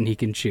off more than he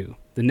can chew.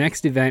 The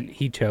next event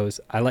he chose,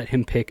 I let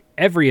him pick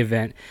every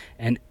event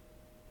and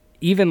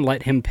even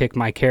let him pick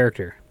my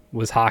character,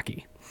 was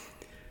hockey.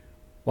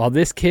 While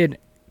this kid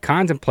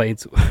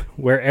contemplates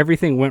where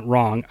everything went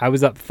wrong, I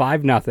was up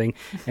 5-0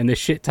 and the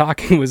shit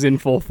talking was in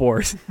full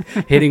force,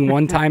 hitting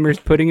one-timers,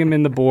 putting him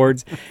in the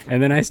boards,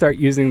 and then I start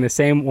using the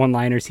same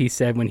one-liners he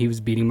said when he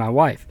was beating my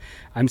wife.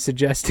 I'm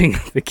suggesting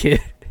the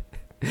kid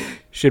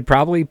should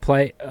probably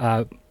play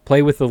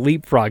with the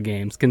leapfrog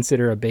games,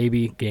 consider a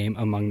baby game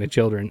among the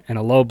children, and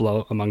a low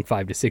blow among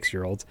 5 to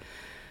 6-year-olds.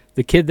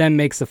 The kid then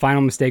makes the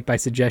final mistake by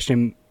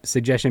suggesting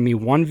me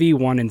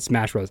 1v1 in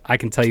Smash Bros. I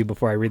can tell you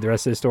before I read the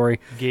rest of the story,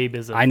 Gabe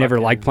is I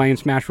never liked playing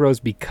Smash Bros.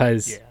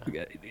 Because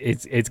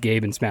it's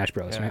Gabe and Smash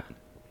Bros. Right?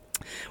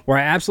 Where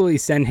I absolutely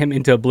send him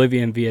into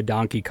oblivion via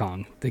Donkey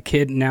Kong. The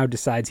kid now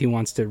decides he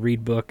wants to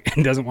read book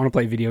and doesn't want to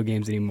play video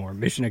games anymore.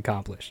 Mission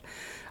accomplished.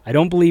 I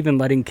don't believe in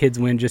letting kids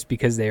win just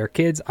because they are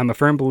kids. I'm a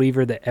firm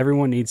believer that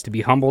everyone needs to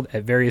be humbled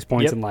at various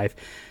points in life.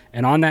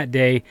 And on that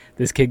day,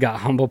 this kid got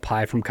humble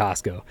pie from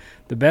Costco.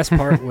 The best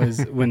part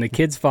was when the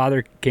kid's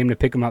father came to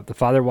pick him up. The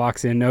father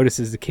walks in,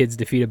 notices the kid's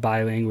defeated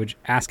body language,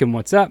 asks him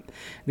what's up.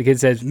 The kid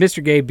says,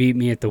 "Mr. Gabe beat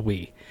me at the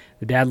Wii."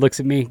 The dad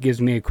looks at me,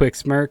 gives me a quick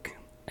smirk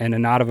and a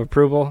nod of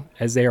approval.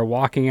 As they are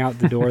walking out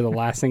the door, the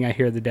last thing I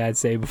hear the dad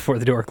say before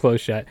the door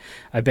closed shut,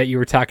 "I bet you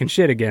were talking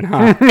shit again,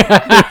 huh?"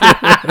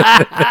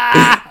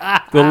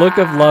 The look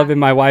of love in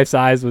my wife's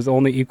eyes was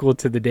only equal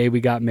to the day we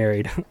got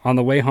married. On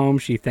the way home,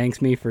 she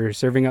thanks me for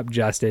serving up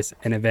justice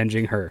and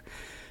avenging her.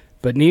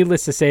 But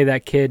needless to say,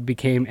 that kid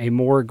became a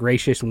more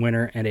gracious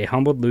winner and a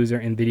humbled loser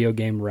in video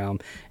game realm.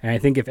 And I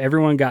think if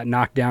everyone got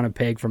knocked down a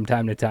peg from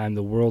time to time,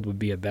 the world would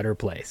be a better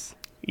place.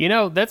 You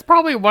know, that's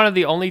probably one of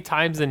the only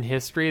times in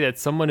history that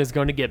someone is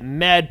going to get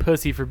mad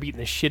pussy for beating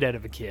the shit out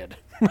of a kid.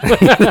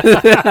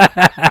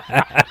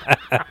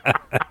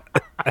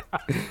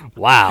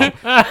 Wow.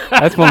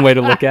 That's one way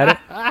to look at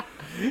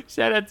it.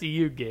 Shout out to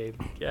you,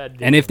 Gabe. God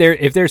damn. And if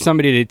there's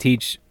somebody to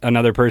teach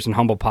another person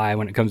humble pie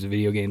when it comes to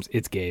video games,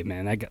 it's Gabe,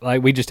 man.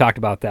 Like we just talked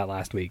about that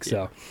last week.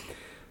 So,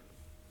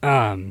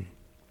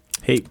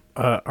 Hey,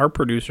 our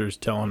producer's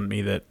telling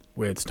me that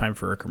it's time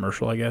for a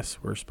commercial, I guess.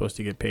 We're supposed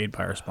to get paid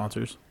by our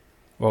sponsors.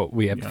 well,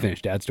 we have to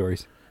finish Dad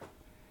Stories.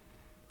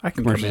 I can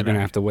come Commercial's in. gonna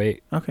have to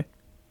wait. Okay.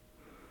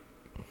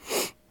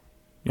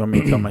 You want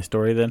me to tell my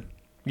story then?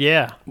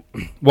 Yeah.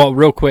 Well,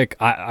 real quick,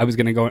 I was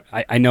gonna go.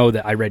 I know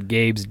that I read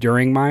Gabe's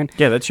during mine.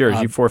 Yeah, that's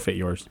yours. You forfeit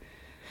yours.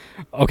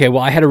 Okay,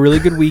 well, I had a really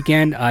good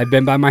weekend. I've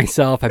been by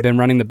myself. I've been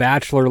running the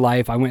Bachelor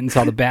life. I went and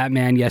saw the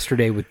Batman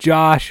yesterday with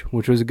Josh,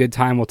 which was a good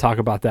time. We'll talk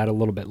about that a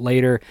little bit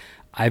later.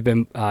 I've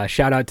been,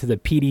 shout out to the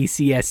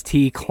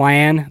PDCST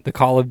clan, the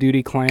Call of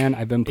Duty clan.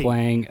 I've been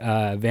playing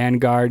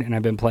Vanguard, and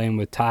I've been playing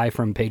with Ty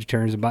from Page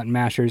Turners and Button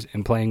Mashers,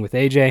 and playing with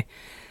AJ.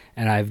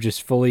 And I've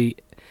just fully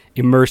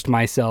immersed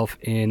myself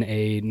in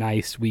a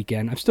nice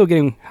weekend. I'm still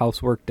getting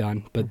housework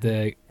done, but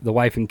the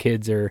wife and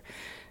kids are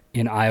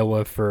in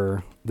Iowa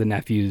for the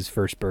nephew's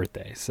first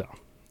birthday. So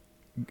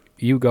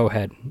you go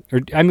ahead.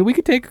 Or I mean, we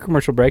could take a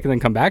commercial break and then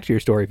come back to your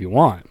story if you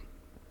want.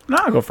 No,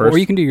 I'll go first. Or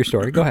you can do your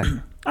story. Go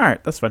ahead. All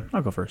right, that's fine.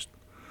 I'll go first.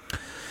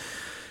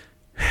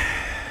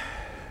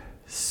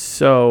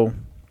 So,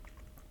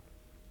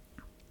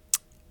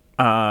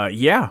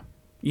 yeah,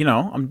 you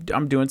know,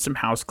 I'm doing some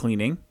house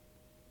cleaning,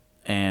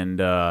 and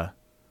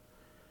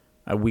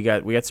we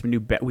got some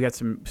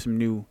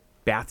new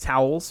bath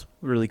towels,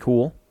 really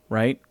cool,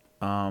 right?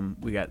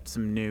 We got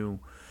some new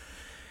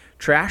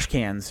trash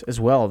cans as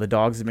well. The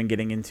dogs have been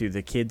getting into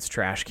the kids'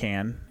 trash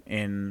can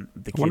in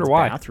the kids'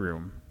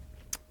 bathroom.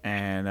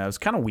 And it was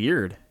kind of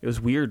weird. It was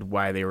weird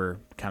why they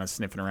were kind of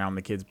sniffing around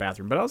the kids'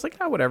 bathroom. But I was like,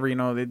 oh, whatever. You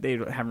know, they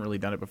haven't really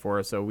done it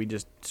before. So we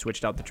just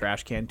switched out the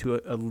trash can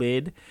to a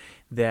lid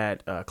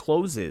that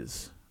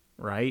closes,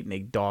 right? And the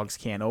dogs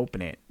can't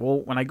open it.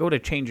 Well, when I go to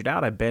change it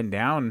out, I bend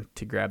down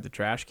to grab the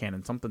trash can,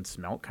 and something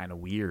smelled kind of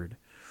weird.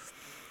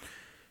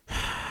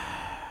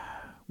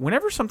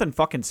 Whenever something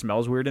fucking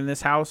smells weird in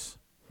this house,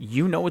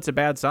 you know it's a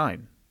bad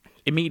sign.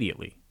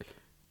 Immediately.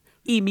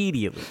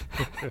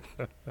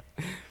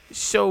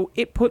 So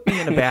it put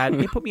me in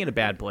a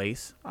bad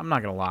place. I'm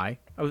not gonna lie.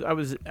 I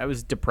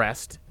was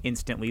depressed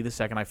instantly the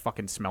second I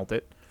fucking smelt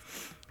it.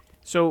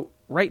 So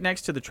right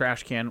next to the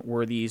trash can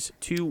were these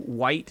 2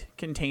 white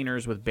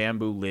containers with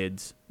bamboo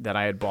lids that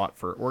I had bought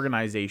for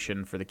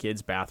organization for the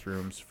kids'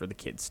 bathrooms, for the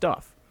kids'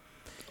 stuff.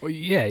 Well,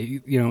 yeah,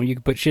 you know, you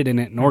can put shit in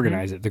it and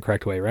organize it the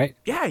correct way, right?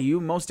 Yeah, you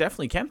most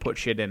definitely can put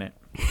shit in it.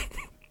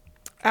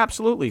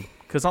 Absolutely.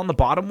 Because on the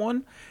bottom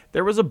one,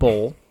 there was a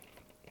bowl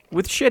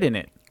with shit in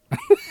it.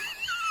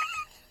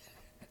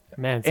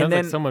 Man, it sounds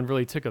like someone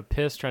really took a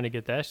piss trying to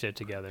get that shit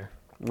together.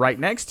 Right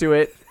next to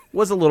it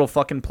was a little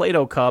fucking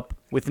Play-Doh cup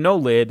with no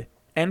lid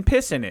and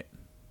piss in it.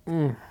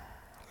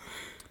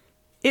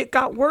 It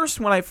got worse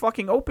when I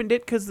fucking opened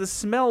it because the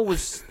smell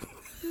was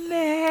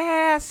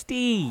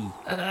nasty.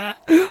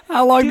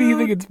 How long do you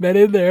think it's been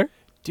in there?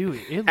 Dude,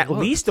 At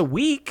least a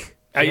week.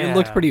 It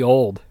looks pretty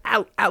old.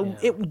 Half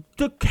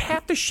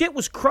the shit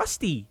was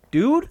crusty,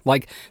 dude.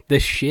 Like the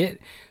shit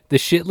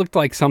looked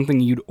like something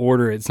you'd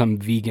order at some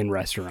vegan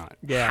restaurant.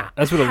 Yeah.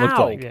 That's what it looked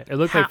How? like. Yeah, it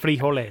looked like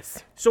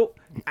frijoles. So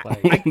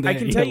Like, I can Yeah,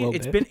 tell a you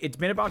little bit. it's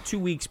been about 2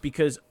 weeks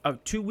because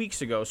 2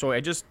 weeks ago. So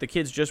the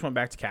kids just went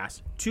back to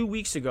Cass. 2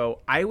 weeks ago,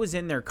 I was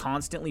in there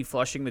constantly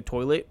flushing the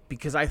toilet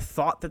because I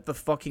thought that the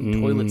fucking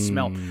toilet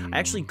smelled. I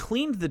actually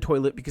cleaned the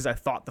toilet because I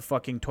thought the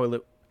fucking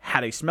toilet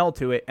had a smell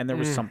to it and there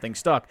was something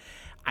stuck.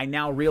 I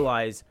now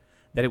realize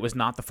that it was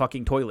not the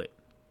fucking toilet.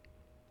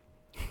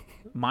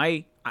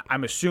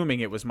 I'm assuming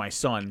it was my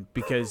son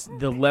because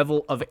the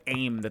level of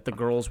aim that the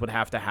girls would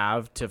have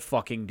to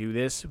fucking do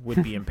this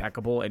would be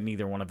impeccable, and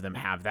neither one of them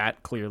have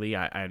that. Clearly,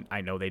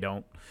 I know they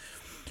don't.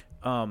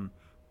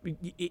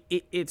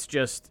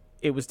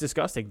 It was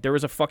disgusting. There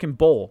was a fucking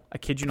bowl. I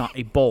kid you not,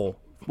 a bowl.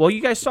 Well,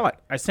 you guys saw it.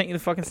 I sent you the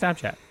fucking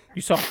Snapchat.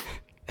 You saw it.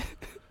 You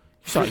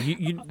saw it.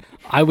 You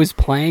I was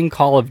playing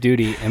Call of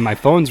Duty and my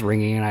phone's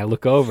ringing and I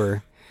look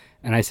over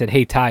and I said,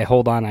 "Hey Ty,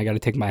 hold on, I got to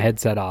take my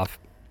headset off."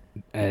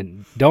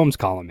 And Dome's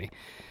calling me.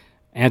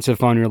 Answer the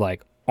phone. You're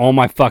like, "Oh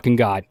my fucking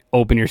god,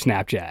 open your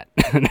Snapchat."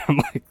 And I'm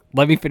like,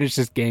 "Let me finish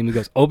this game." He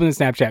goes, "Open the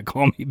Snapchat,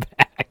 call me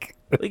back."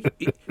 like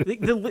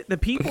the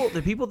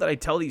people that I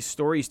tell these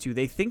stories to,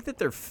 they think that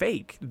they're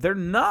fake. They're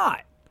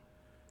not.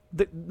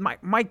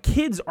 My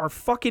kids are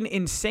fucking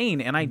insane,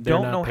 and I They're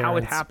don't not know how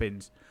it parents.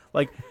 happens.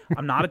 Like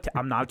I'm not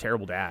a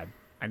terrible dad.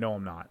 I know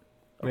I'm not.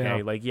 Okay,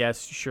 Yeah. like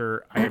yes,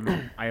 sure, I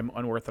am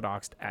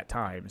unorthodox at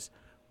times,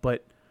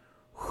 but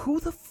who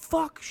the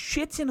fuck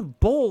shits in a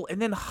bowl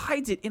and then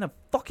hides it in a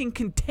fucking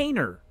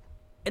container,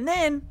 and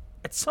then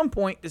at some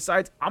point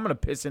decides I'm gonna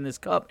piss in this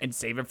cup and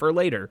save it for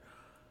later?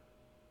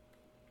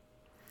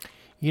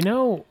 you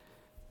know,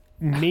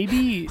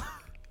 maybe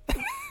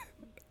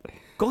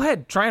Go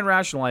ahead, try and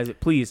rationalize it,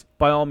 please,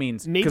 by all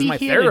means, because Maybe my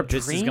he had a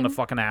therapist is gonna dream?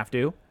 fucking have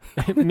to.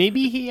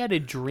 maybe he had a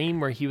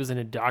dream where he was in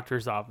a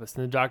doctor's office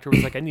and the doctor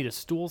was like, "I need a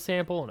stool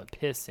sample and a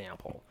piss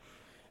sample,"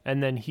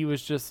 and then he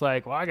was just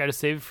like, "Well, I got to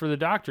save it for the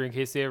doctor in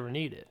case they ever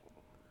need it."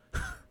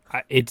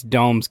 It's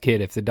Dome's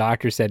kid. If the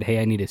doctor said, "Hey,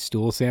 I need a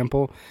stool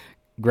sample,"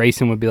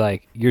 Grayson would be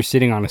like, "You're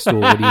sitting on a stool.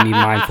 What do you need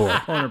mine for?"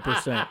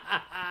 100%.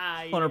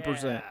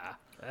 100%.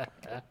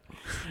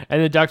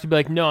 And the doctor would be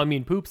like, "No, I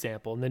mean poop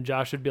sample." And then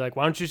Josh would be like,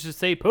 "Why don't you just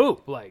say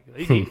poop?" Like,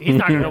 he's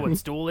not gonna know what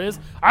stool is.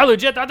 I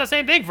legit thought the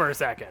same thing for a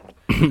second.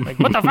 Like,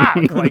 what the fuck?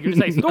 Like, you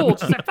say stool,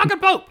 just say fucking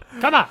poop.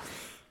 Come on.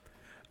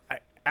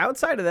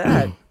 Outside of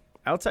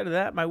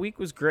that, my week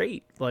was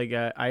great. Like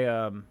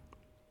I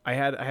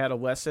had a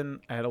lesson,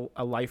 I had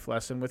a life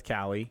lesson with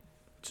Callie.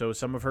 So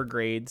some of her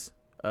grades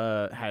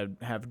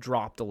have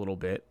dropped a little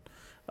bit.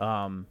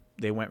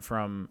 They went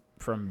from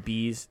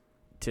B's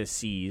to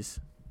C's,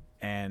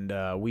 and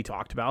we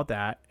talked about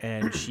that.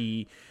 And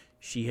she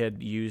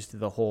had used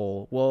the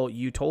whole, "Well,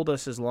 you told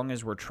us as long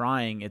as we're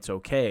trying, it's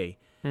okay,"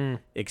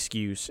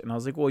 excuse. And I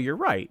was like, "Well, you're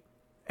right.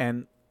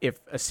 And if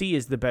a C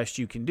is the best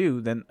you can do,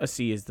 then a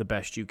C is the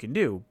best you can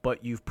do.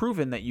 But you've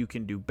proven that you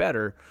can do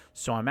better.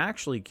 So I'm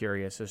actually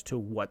curious as to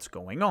what's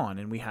going on."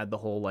 And we had the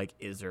whole, like,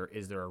 is there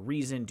a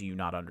reason? Do you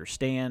not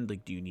understand?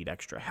 Like, do you need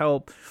extra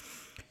help?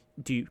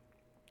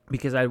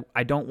 Because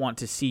I don't want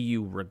to see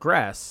you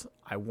regress.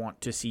 I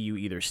want to see you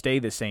either stay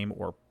the same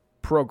or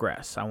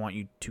progress. I want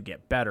you to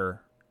get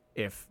better,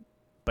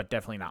 but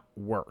definitely not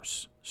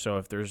worse. So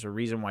if there's a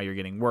reason why you're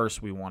getting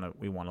worse, we want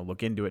to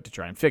look into it to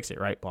try and fix it,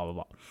 right? Blah blah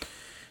blah.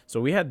 So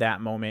we had that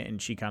moment, and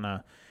she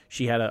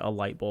had a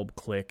light bulb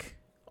click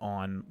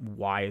on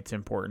why it's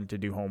important to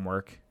do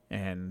homework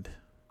and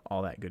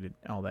all that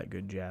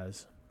good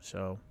jazz.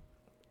 So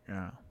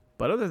yeah.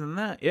 But other than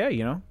that, yeah,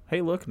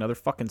 hey, look, another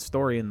fucking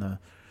story in the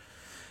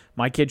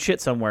My Kid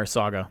Shit Somewhere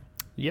saga.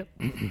 Yep.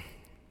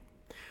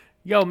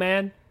 Yo,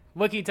 man,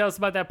 what can you tell us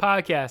about that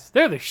podcast?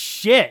 They're the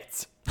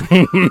shit.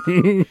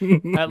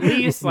 At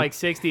least like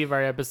 60 of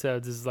our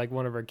episodes is like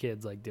one of our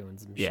kids like doing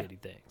some Yeah. shitty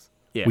things.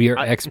 Yeah, We are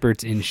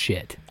experts in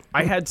shit.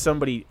 I had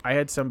somebody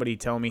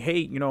tell me,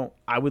 "Hey,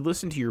 I would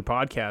listen to your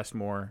podcast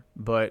more,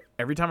 but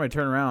every time I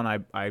turn around,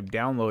 I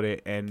download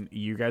it, and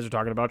you guys are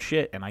talking about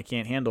shit, and I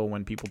can't handle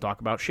when people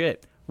talk about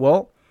shit."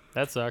 Well,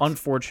 That sucks.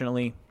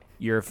 unfortunately,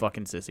 you're a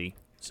fucking sissy.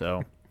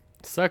 So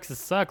Sucks to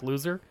suck,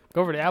 loser.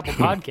 Go over to Apple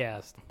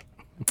Podcast.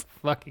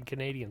 Fucking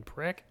Canadian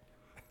prick.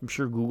 I'm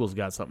sure Google's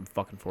got something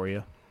fucking for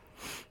you.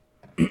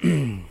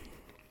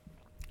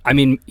 I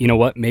mean, you know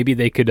what? Maybe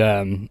they could,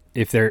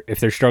 if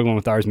they're struggling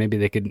with ours, maybe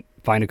they could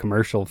find a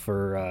commercial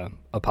for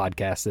a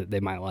podcast that they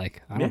might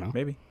like. I don't know.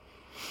 Maybe.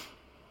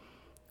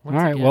 All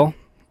right. Well,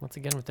 once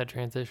again with that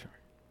transition.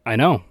 I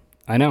know.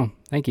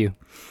 Thank you.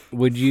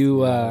 Would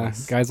you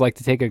guys like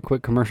to take a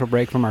quick commercial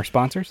break from our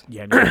sponsors?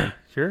 Yeah. No.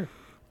 Sure.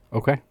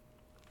 Okay.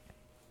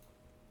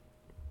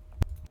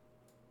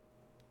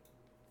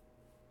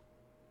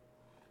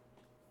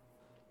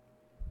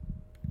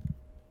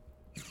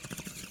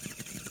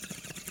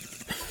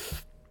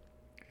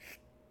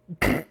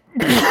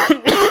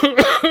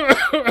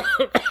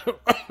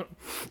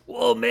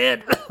 Whoa,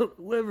 man.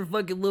 Whoever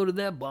fucking loaded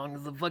that bong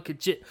is a fucking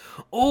shit.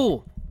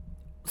 Oh,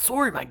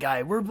 sorry, my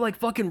guy. We're like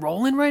fucking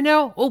rolling right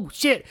now? Oh,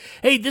 shit.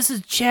 Hey, this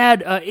is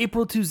Chad,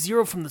 April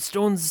 20 from the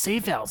Stones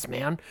Safe House,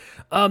 man.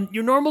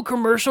 Your normal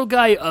commercial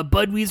guy,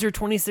 Budweiser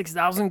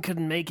 26,000,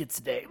 couldn't make it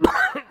today.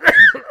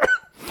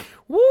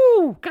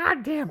 Woo!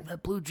 Goddamn,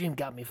 that Blue Dream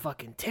got me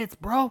fucking tits,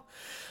 bro.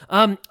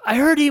 I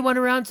heard he went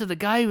around to the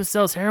guy who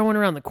sells heroin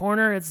around the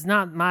corner. It's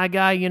not my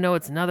guy,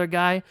 it's another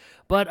guy.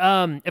 But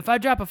if I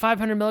drop a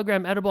 500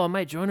 milligram edible, I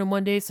might join him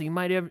one day, so you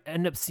might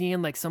end up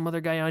seeing like some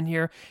other guy on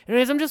here.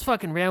 Anyways, I'm just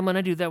fucking rambling.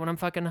 I do that when I'm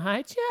fucking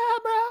high. Yeah,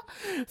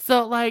 bro.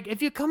 So like,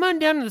 if you come on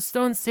down to the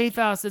Stone Safe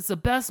House, it's the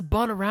best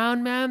bud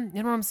around, man.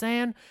 You know what I'm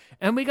saying?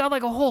 And we got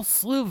like a whole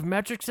slew of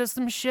metric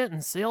system shit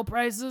and sale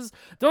prices.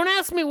 Don't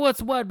ask me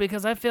what's what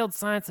because I failed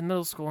science in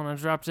middle school and I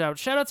dropped out.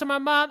 Shout out to my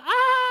mom.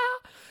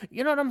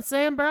 You know what I'm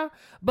saying, bro?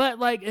 But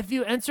like, if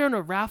you enter in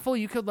a raffle,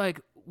 you could like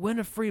win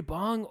a free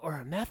bong or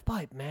a meth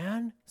pipe,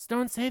 man.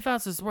 Stone Safe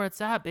House is where it's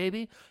at,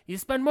 baby. You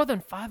spend more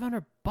than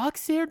 $500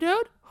 here,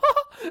 dude.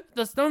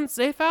 The Stone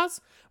Safe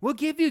House will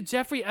give you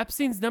Jeffrey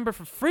Epstein's number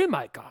for free,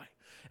 my guy.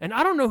 And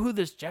I don't know who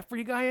this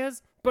Jeffrey guy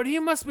is, but he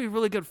must be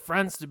really good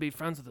friends to be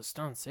friends with the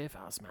Stone Safe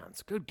House, man.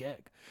 It's a good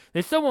gig.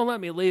 They still won't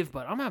let me leave,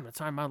 but I'm having the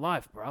time of my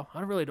life, bro.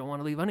 I really don't want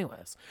to leave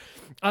anyways.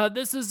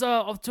 This is,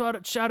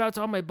 shout out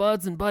to all my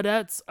buds and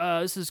budettes.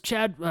 This is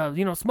Chad,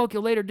 smoke you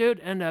later, dude.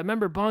 And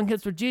remember, bong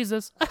hits for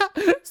Jesus.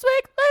 Sweet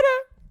later.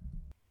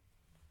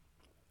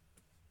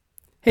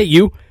 Hey,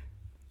 you.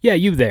 Yeah,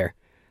 you there.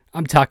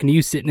 I'm talking to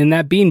you sitting in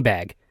that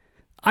beanbag.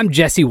 I'm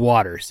Jesse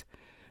Waters.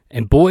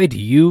 And boy, do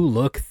you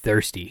look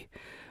thirsty.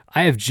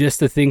 I have just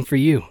the thing for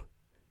you.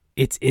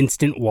 It's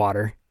instant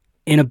water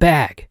in a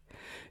bag.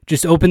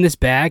 Just open this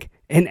bag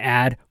and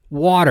add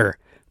water.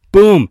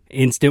 Boom,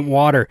 instant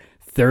water.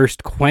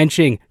 Thirst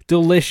quenching,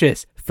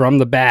 delicious from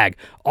the bag.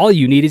 All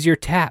you need is your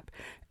tap.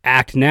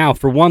 Act now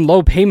for one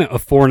low payment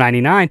of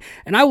 $4.99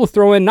 and I will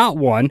throw in not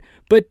one,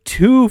 but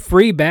 2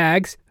 free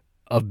bags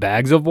of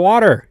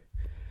water.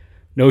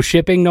 No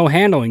shipping, no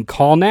handling.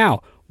 Call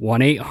now.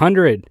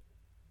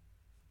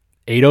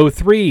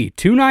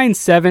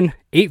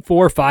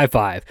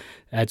 1-800-803-297-8455.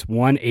 That's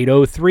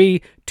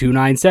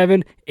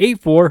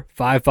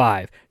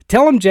 1-803-297-8455.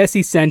 Tell them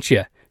Jesse sent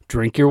you.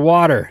 Drink your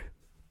water.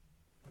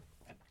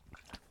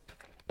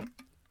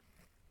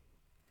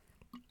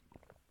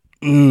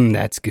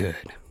 That's good.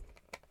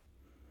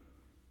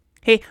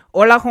 Hey,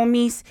 hola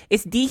homies,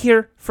 it's D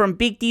here from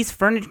Big D's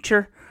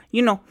Furniture.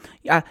 You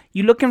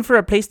looking for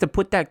a place to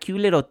put that cute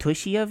little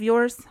tushy of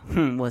yours?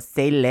 Well,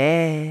 say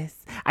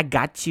less. I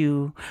got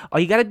you. All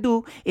you gotta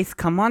do is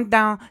come on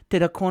down to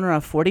the corner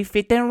of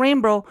 45th and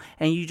Rainbow,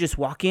 and you just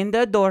walk in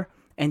the door,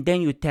 and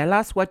then you tell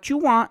us what you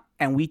want,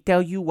 and we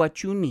tell you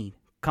what you need.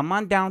 Come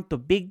on down to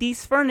Big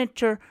D's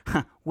Furniture,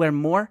 where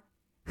more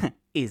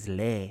is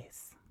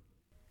less.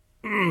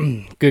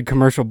 Good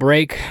commercial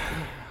break.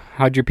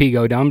 How'd your pee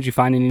go, Dom? Did you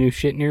find any new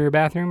shit in your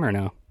bathroom or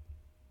no?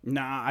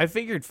 Nah, I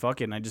figured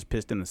fuck it and I just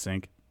pissed in the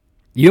sink.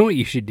 You know what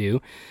you should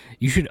do?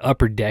 You should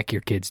upper deck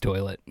your kid's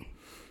toilet.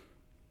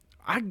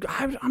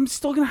 I'm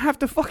still going to have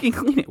to fucking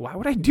clean it. Why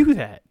would I do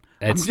that?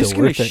 That's I'm just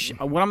still worth it.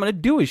 What I'm going to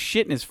do is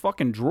shit in his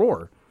fucking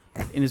drawer.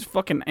 In his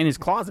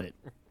closet.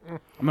 I'm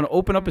going to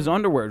open up his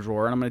underwear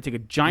drawer and I'm going to take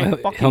a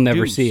giant fucking He'll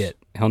never deuce. see it.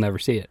 He'll never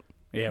see it.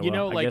 Yeah,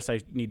 I guess I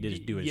need to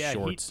just do his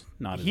shorts,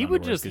 not his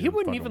underwear. He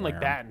wouldn't even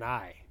like bat an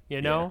eye,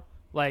 you know?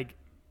 Like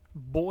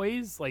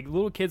boys, like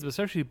little kids, but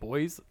especially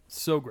boys,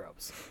 so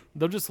gross.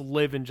 They'll just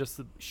live in just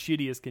the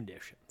shittiest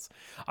conditions.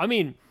 I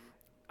mean,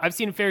 I've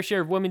seen a fair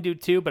share of women do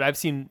it too, but I've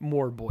seen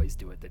more boys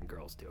do it than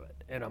girls do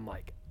it. And I'm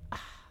like,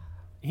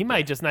 he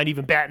might just not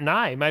even bat an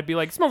eye. He might be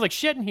like, it smells like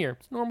shit in here.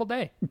 It's a normal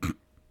day.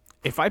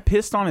 If I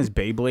pissed on his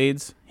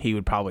Beyblades, he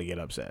would probably get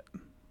upset.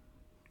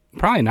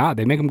 Probably not.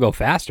 They make them go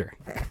faster.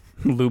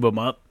 Lube him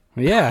up.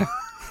 Yeah.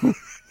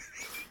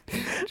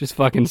 Just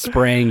fucking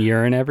spraying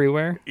urine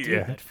everywhere.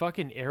 Dude, that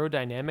fucking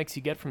aerodynamics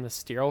you get from the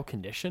sterile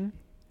condition.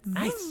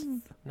 Nice.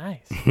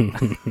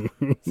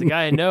 It's the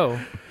guy I know.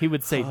 He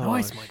would say,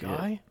 nice, my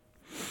guy.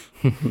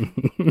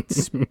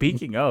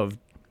 Speaking of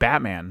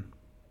Batman.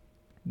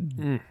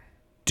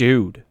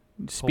 Dude.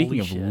 Speaking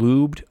of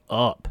lubed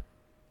up.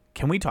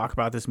 Can we talk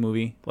about this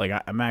movie? Like,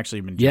 I'm actually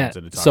been to talk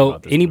about this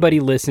so anybody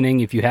movie. Listening,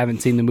 if you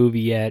haven't seen the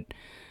movie yet,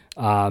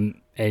 and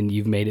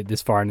you've made it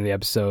this far into the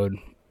episode,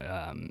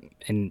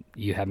 and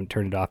you haven't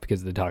turned it off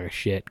because of the talk of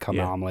shit, cum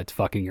omelets,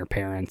 fucking your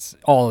parents,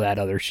 all of that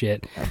other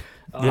shit.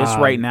 This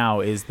right now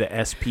is the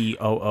SPOOLOORS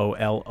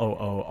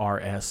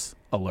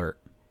alert.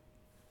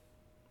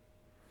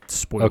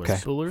 Spoilers Okay.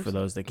 Spoilers? for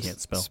those that can't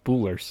spell.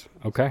 Spoilers.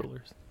 Okay.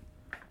 Spoilers.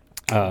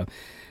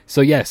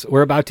 So yes,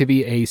 we're about to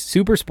be a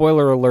super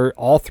spoiler alert.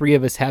 All three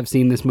of us have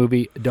seen this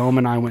movie. Dome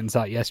and I went and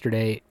saw it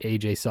yesterday.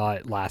 AJ saw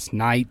it last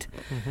night.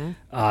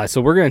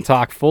 So we're going to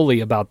talk fully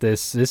about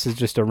this. This is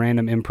just a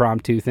random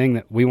impromptu thing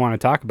that we want to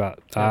talk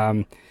about.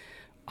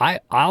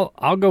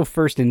 I'll go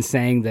first in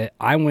saying that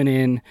I went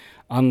in,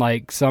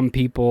 unlike some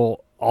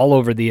people all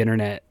over the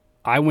internet,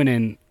 I went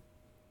in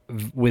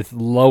with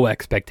low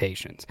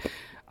expectations.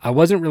 I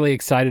wasn't really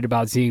excited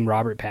about seeing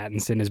Robert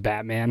Pattinson as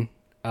Batman.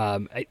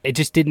 It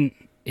just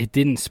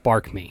didn't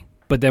spark me.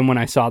 But then when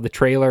I saw the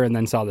trailer and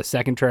then saw the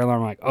second trailer,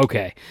 I'm like,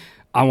 okay,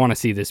 I want to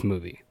see this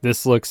movie.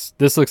 This looks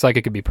like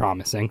it could be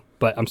promising,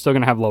 but I'm still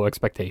going to have low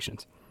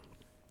expectations.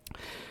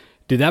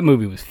 Dude, that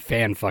movie was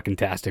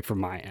fan-fucking-tastic from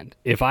my end.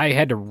 If I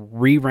had to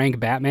re-rank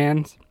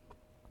Batmans,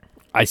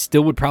 I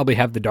still would probably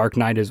have The Dark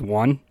Knight as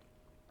 1,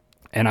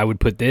 and I would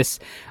put this.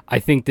 I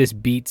think this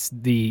beats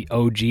the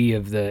OG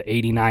of the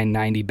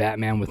 89-90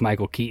 Batman with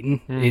Michael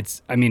Keaton.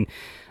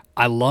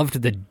 I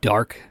loved the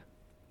dark,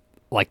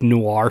 like,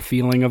 noir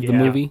feeling of the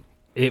movie.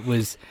 It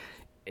was,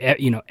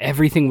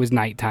 everything was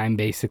nighttime,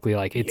 basically.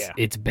 Like,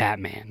 it's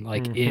Batman.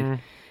 Like,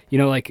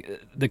 like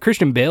the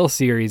Christian Bale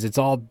series, it's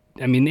all,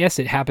 yes,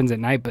 it happens at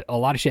night, but a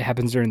lot of shit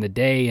happens during the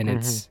day, and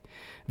it's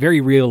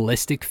very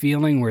realistic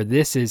feeling, where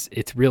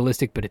it's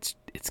realistic, but it's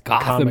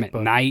Gotham at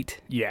night.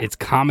 Yeah. It's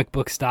comic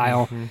book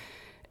style.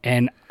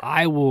 And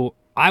I will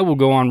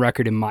go on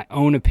record in my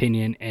own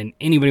opinion, and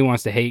anybody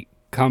wants to hate,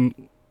 come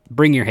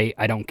bring your hate.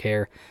 I don't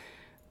care.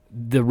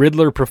 The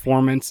Riddler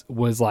performance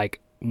was like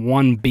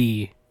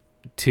 1B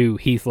to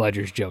Heath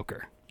Ledger's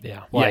Joker.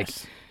 Yeah.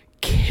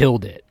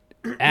 Killed it.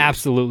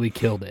 Absolutely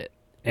killed it.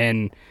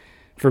 And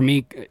for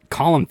me,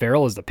 Colin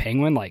Farrell as the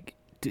Penguin,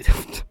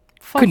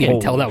 couldn't even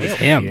tell that was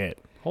him. Shit.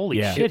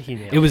 Holy shit, he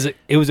nailed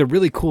It was a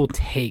really cool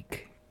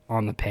take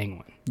on the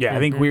Penguin. Yeah, I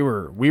think we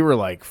were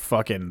like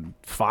fucking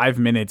 5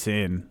 minutes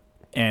in,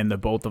 and the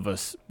both of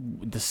us,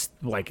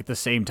 at the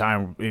same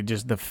time,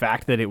 the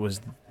fact that it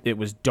was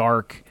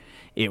dark,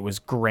 it was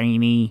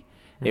grainy,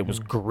 it was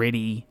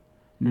gritty.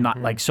 Not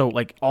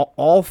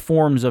all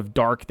forms of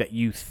dark that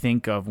you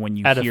think of when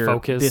you hear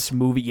this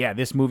movie. Yeah,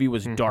 this movie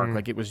was dark.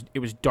 Like it was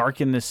dark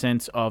in the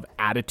sense of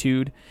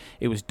attitude.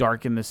 It was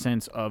dark in the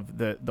sense of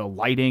the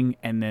lighting,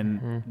 and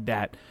then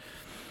that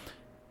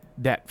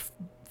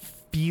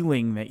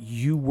feeling that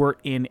you were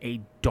in a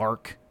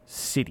dark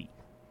city,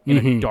 in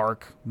a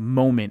dark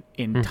moment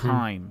in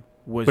time.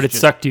 But it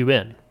sucked you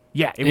in.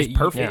 Yeah, it was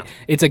perfect.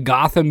 It's a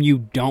Gotham you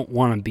don't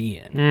want to be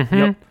in.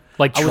 Yep.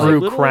 Like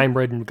true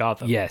crime-ridden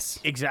Gotham. Yes.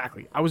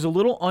 Exactly. I was a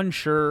little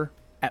unsure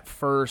at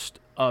first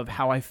of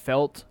how I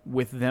felt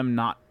with them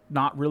not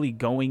really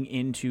going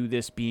into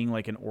this being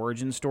like an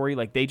origin story.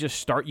 Like, they just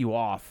start you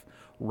off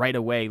right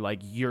away.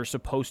 Like, you're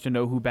supposed to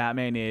know who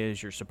Batman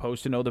is. You're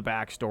supposed to know the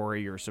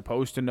backstory. You're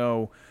supposed to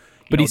know...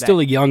 But he's still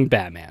a young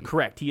Batman.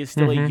 Correct. He is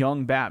still a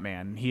young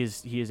Batman. He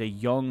is a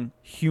young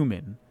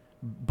human.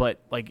 But,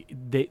 like,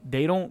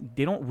 they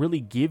don't really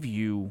give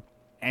you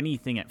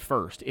anything at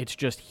first. It's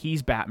just,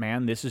 he's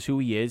Batman. This is who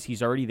he is.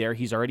 He's already there.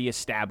 He's already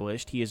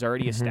established. He is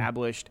already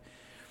established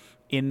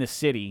in the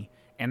city.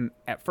 And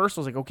at first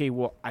I was like, okay,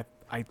 well,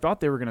 I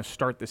thought they were going to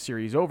start the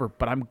series over,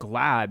 but I'm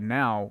glad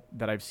now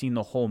that I've seen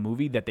the whole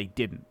movie that they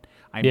didn't.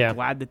 I'm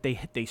glad that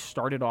they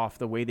started off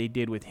the way they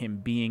did, with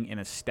him being an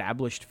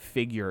established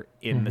figure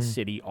in the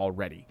city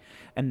already.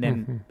 And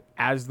then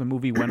as the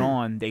movie went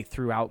on, they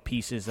threw out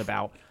pieces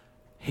about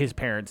his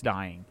parents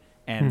dying,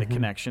 and the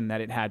connection that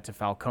it had to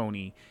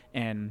Falcone,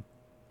 and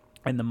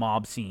the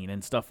mob scene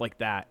and stuff like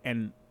that.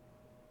 And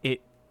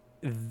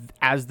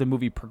as the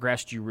movie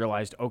progressed, you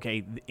realized,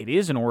 okay, it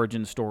is an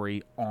origin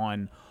story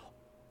on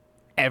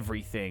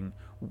everything.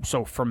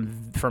 So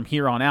from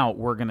here on out,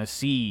 we're gonna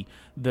see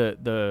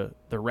the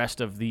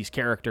rest of these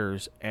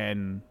characters,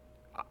 and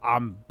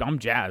I'm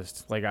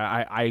jazzed. Like,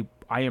 I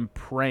am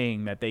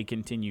praying that they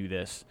continue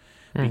this,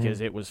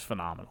 because it was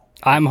phenomenal.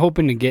 I'm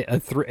hoping to get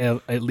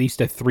at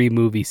least a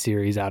 3-movie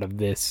series out of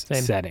this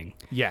setting.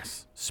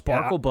 Yes,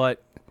 Sparkle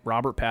Butt,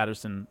 Robert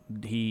Pattinson,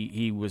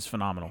 he was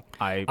phenomenal.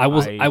 I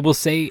will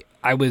say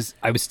I was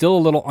still a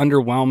little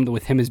underwhelmed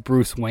with him as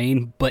Bruce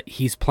Wayne, but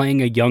he's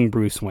playing a young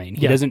Bruce Wayne.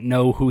 He doesn't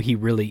know who he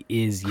really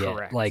is yet.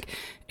 Correct. Like,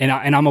 and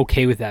I'm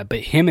okay with that. But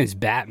him as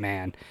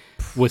Batman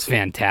was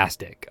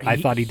fantastic. I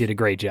thought he did a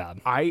great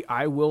job.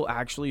 I will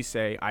actually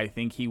say, I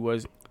think he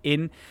was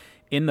in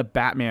the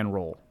Batman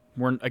role.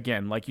 We're,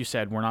 again, like you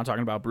said, we're not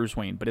talking about Bruce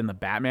Wayne, but in the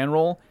Batman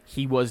role,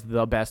 he was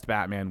the best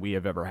Batman we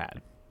have ever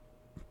had.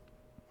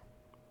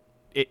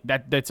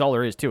 That's all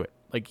there is to it.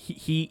 Like,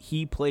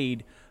 he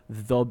played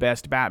the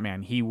best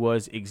Batman. He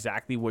was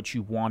exactly what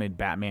you wanted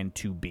Batman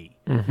to be.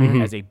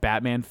 As a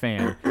Batman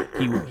fan,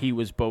 he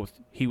was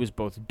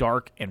both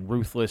dark and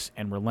ruthless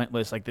and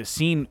relentless. Like the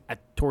scene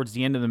towards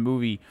the end of the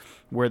movie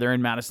where they're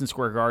in Madison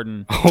Square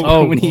Garden.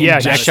 Oh, when he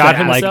just shot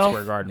himself.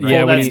 Square Garden,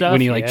 Yeah, All when that he stuff?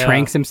 when he like Yeah.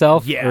 tranks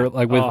himself, Yeah. or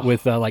like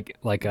with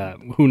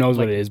who knows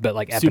what it is, but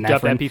like Souped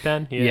up epinephrine.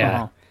 EpiPen. Yeah.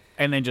 Uh-huh.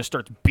 And then just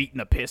starts beating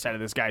the piss out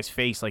of this guy's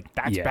face. Like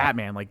that's Yeah.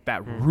 Batman. Like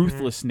that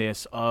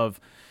ruthlessness of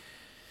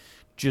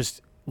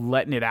just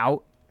letting it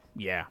out.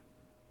 Yeah,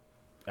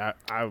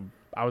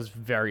 I was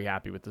very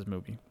happy with this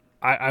movie.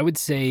 I would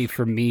say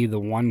for me, the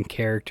one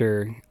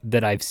character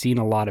that I've seen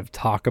a lot of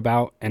talk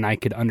about and I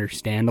could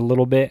understand a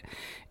little bit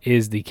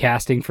is the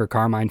casting for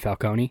Carmine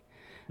Falcone.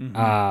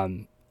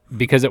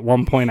 Because at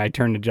one point I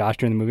turned to Josh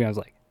during the movie, I was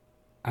like,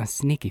 "I'm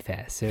sneaky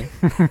fast, sir,"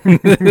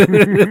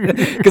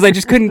 because I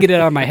just couldn't get it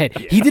out of my head.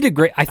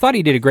 I thought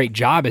he did a great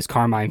job as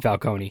Carmine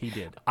Falcone. He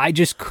did. I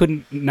just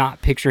couldn't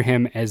not picture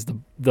him as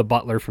the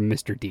butler from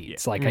Mr.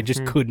 Deeds. Like I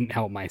just couldn't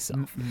help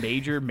myself.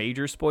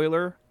 Major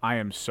spoiler. I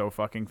am so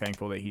fucking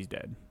thankful that he's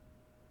dead.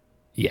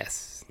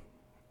 Yes.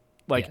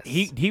 Like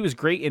Yes. he was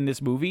great in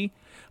this movie,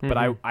 but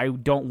I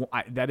don't.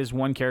 That is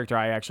one character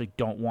I actually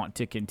don't want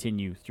to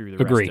continue through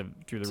the Agree.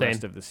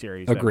 rest of the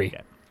series. Agree. That we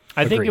get.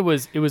 I think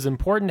Agreed. it was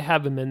important to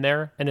have him in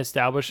there and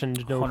establish and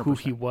to know who 100%.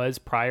 he was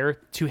prior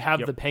to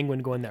have Yep. the Penguin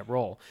go in that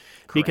role.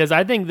 Because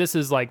I think this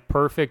is like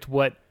perfect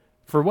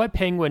for what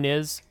Penguin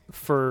is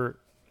for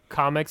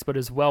comics, but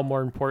as well,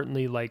 more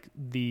importantly, like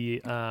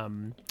the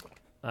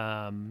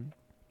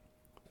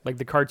like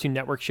the Cartoon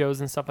Network shows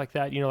and stuff like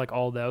that. You know, like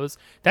all those.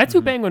 That's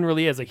who Penguin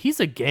really is. Like he's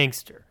a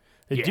gangster.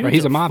 The Yeah. dude's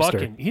He's a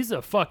mobster. He's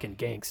a fucking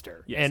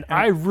gangster. Yes. And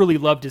I really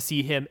love to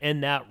see him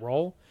in that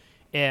role.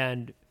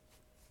 And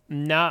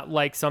not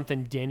like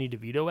something Danny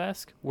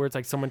DeVito-esque, where it's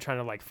like someone trying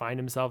to like find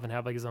himself and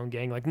have like his own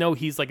gang. Like, no,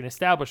 he's like an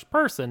established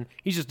person.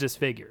 He's just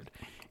disfigured,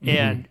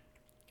 and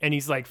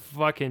he's like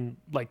fucking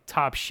like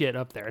top shit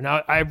up there. And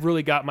I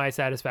really got my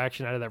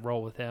satisfaction out of that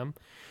role with him.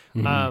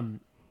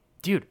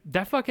 Dude,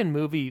 that fucking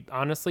movie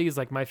honestly is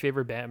like my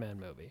favorite Batman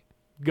movie.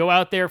 Go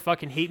out there,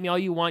 fucking hate me all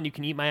you want. You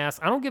can eat my ass.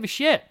 I don't give a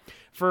shit.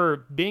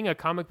 For being a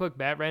comic book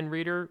Batman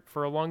reader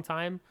for a long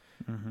time,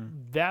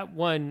 that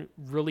one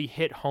really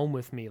hit home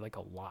with me like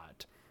a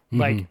lot.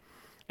 Like,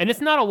 and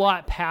it's not a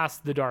lot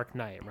past The Dark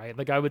Knight, right?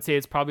 Like I would say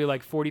it's probably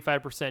like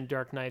 45%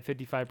 Dark Knight,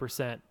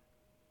 55%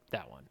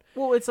 that one.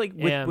 Well, it's like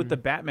with And- the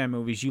Batman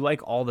movies, you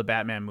like all the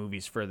Batman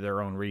movies for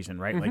their own reason,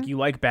 right? Like you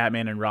like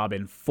Batman and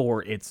Robin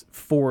for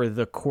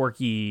the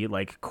quirky,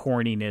 like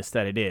corniness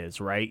that it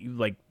is, right? You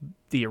like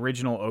the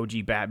original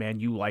OG Batman,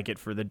 you like it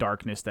for the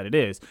darkness that it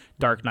is.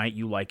 Dark Knight,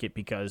 you like it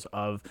because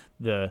of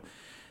the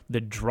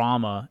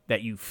drama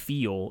that you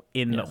feel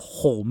in the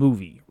whole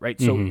movie, right?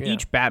 So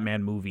each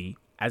Batman movie,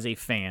 as a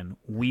fan,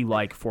 we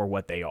like for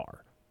what they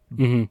are.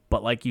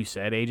 But like you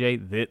said,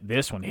 AJ,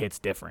 this one hits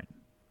different.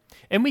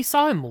 And we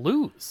saw him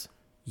lose.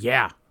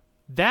 Yeah.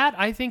 That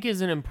I think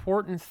is an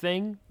important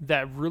thing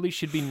that really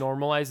should be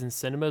normalized in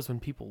cinemas when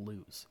people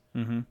lose.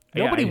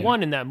 Nobody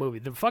won in that movie.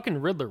 The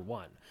fucking Riddler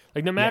won.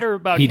 Like no matter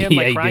about He him did.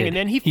 like Yeah, he crying, did. and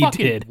then he He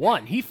fucking did.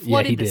 won. He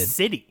flooded he the did.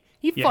 city.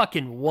 He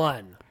fucking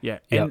won. Yeah,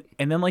 Yep.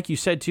 and then like you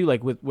said too,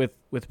 like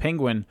with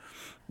Penguin,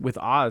 with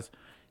Oz,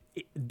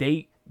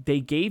 they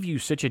gave you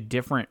such a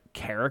different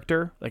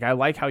character. Like I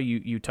like how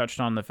you touched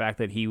on the fact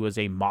that he was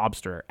a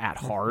mobster at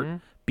heart,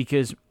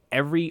 because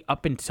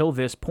up until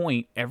this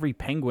point, every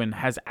Penguin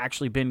has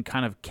actually been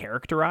kind of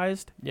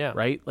characterized. Yeah.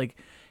 Right. Like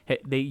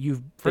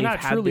they've Not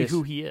had truly this,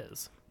 who he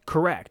is.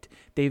 correct.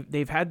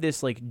 They've had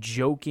this like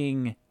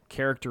joking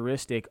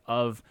characteristic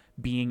of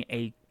being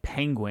a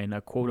penguin,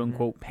 a quote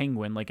unquote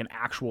penguin, like an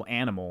actual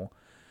animal.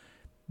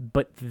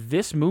 But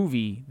this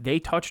movie, they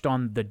touched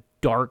on the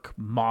dark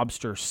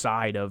mobster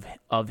side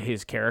of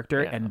his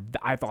character, and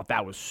I thought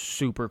that was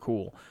super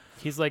cool.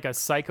 He's like a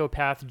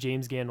psychopath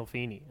James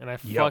Gandolfini, and I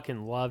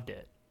fucking loved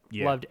it.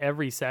 Yeah. Loved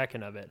every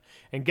second of it.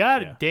 And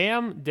god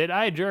damn, did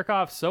I jerk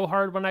off so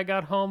hard when I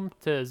got home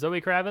to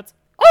Zoe Kravitz?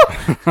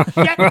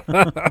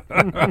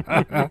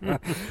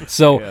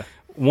 So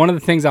one of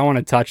the things I want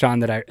to touch on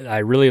that I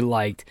really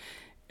liked,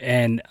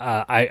 and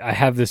I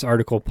have this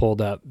article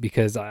pulled up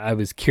because I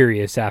was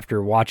curious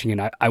after watching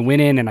it. I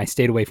went in and I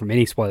stayed away from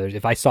any spoilers.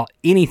 If I saw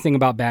anything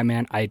about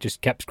Batman, I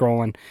just kept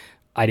scrolling.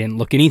 I didn't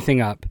look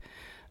anything up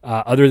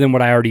other than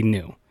what I already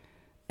knew.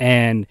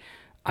 And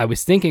I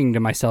was thinking to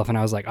myself, and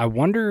I was like, I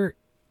wonder,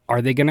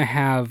 are they going to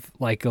have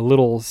like a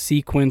little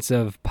sequence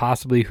of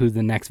possibly who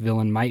the next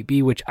villain might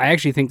be? Which I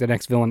actually think the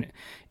next villain,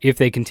 if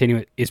they continue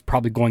it, is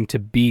probably going to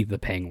be the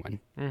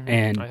Penguin.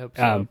 And I hope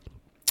so.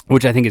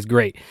 which I think is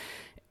great.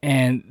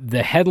 And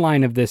the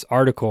headline of this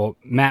article,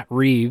 Matt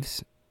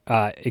Reeves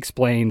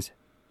explains,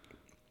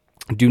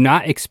 do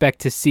not expect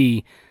to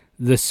see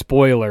the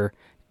spoiler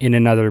in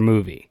another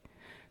movie.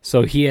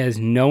 So he has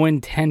no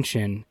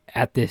intention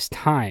at this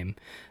time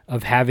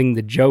of having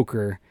the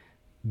Joker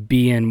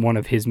be in one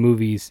of his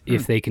movies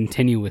if they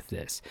continue with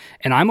this.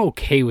 And I'm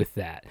okay with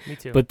that. Me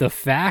too. But the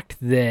fact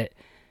that,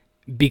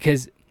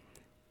 because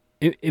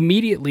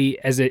immediately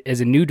as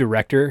a new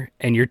director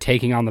and you're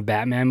taking on the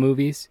Batman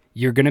movies,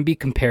 you're going to be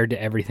compared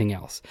to everything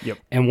else. Yep.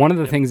 And one of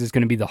the things that's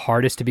going to be the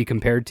hardest to be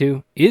compared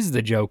to is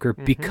the Joker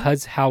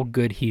because how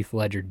good Heath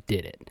Ledger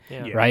did it.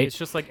 Yeah. Right? It's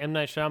just like M.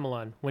 Night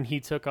Shyamalan. When he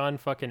took on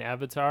fucking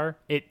Avatar,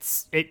 it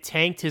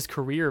tanked his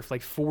career for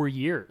like 4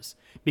 years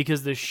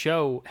because the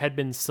show had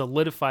been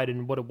solidified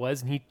in what it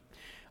was, and he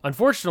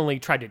unfortunately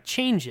tried to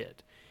change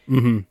it.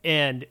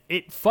 And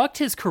it fucked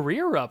his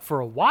career up for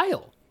a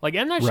while. Like,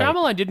 M. Night Right.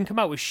 Shyamalan didn't come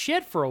out with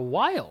shit for a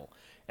while.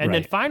 And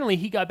then Right. finally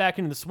he got back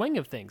into the swing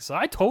of things. So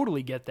I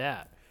totally get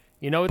that.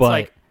 You know, it's But-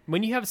 like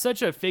when you have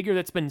such a figure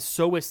that's been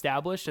so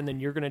established and then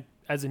you're going to,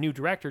 as a new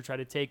director, try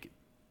to take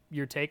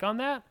your take on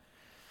that.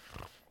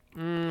 I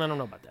don't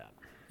know about that.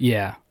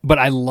 Yeah, but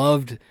I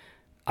loved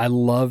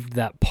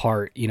that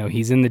part. You know,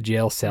 he's in the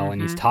jail cell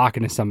and he's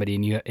talking to somebody,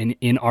 and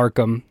in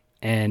Arkham,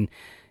 and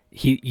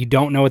you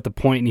don't know at the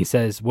point, and he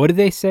says, "What do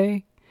they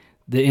say?"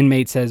 The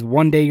inmate says,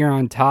 "One day you're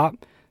on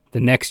top, the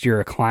next you're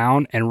a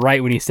clown." And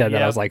right when he said that, I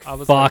Yep, was like, I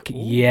was "Fuck like,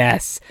 ooh.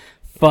 yes."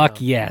 Fuck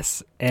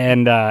yes.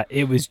 And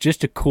it was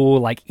just a cool,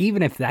 like,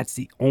 even if that's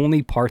the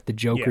only part the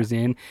Joker's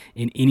in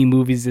any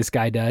movies this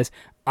guy does,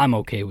 I'm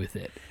okay with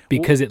it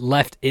because it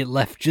left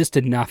just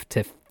enough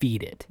to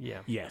feed it. Yeah.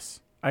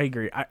 Yes, I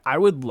agree. I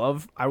would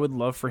love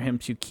for him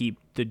to keep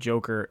the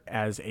Joker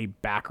as a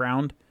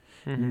background,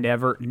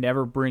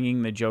 never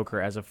bringing the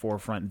Joker as a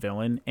forefront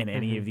villain in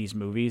any of these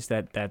movies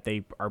that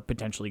they are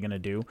potentially going to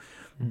do,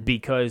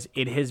 because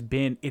it has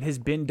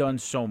been done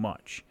so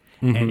much,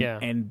 and Yeah.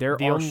 and there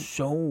The are only-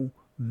 so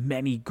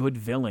many good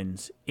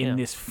villains in Yeah.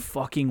 this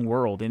fucking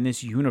world, in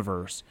this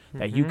universe,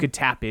 that you could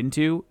tap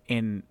into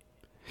in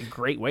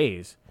great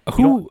ways.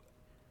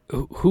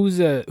 Who's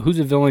a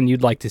villain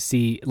you'd like to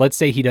see? Let's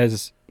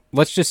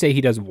just say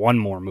he does one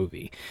more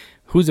movie.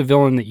 Who's a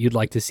villain that you'd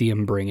like to see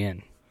him bring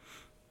in?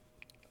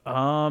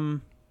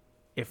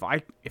 If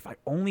I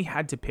only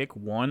had to pick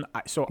one,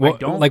 I Well,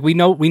 don't like we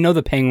know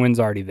the Penguin's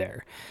already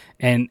there,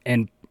 and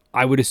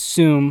I would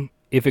assume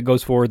if it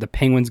goes forward, the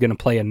Penguin's going to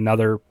play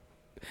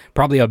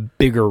probably a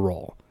bigger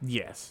role.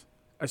 Yes.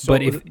 So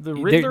But if the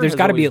Riddler there's has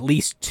got to be always- at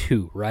least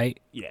two, right?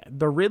 Yeah,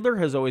 the Riddler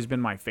has always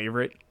been my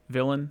favorite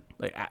villain.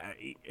 Like,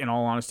 in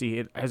all honesty,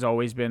 it has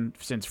always been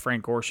since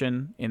Frank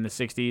Gorshin in the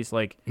 '60s.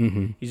 Like,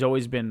 he's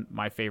always been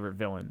my favorite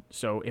villain.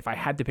 So if I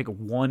had to pick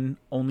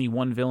only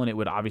one villain, it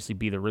would obviously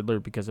be the Riddler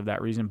because of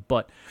that reason.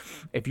 But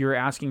if you're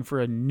asking for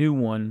a new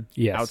one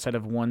Yes. outside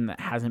of one that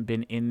hasn't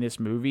been in this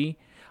movie,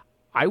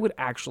 I would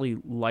actually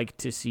like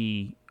to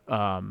see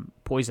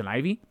Poison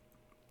Ivy.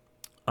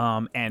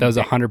 And That was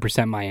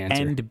 100% my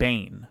answer. and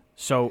Bane.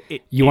 So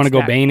You want to it's go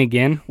that- Bane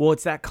again? Well,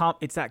 it's that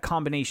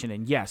combination,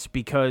 and yes,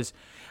 because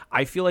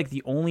I feel like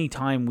the only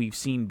time we've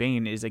seen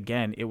Bane is,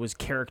 again, it was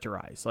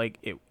characterized, like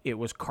it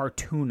was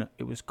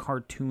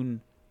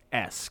cartoon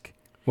esque.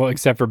 Well,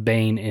 except for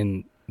Bane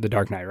in The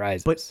Dark Knight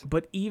Rises.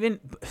 But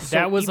even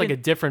That was like a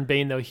different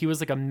Bane, though. He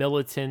was like a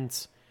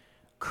militant.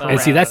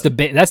 And see, that's the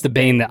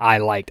Bane that I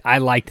liked. I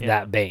liked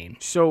that Bane.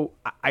 So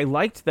I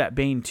liked that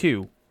Bane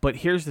too. But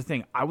here's the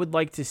thing: I would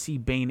like to see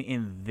Bane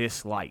in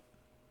this light.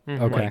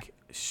 Okay.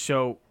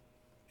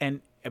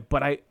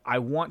 But I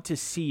want to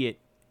see it.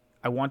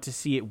 I want to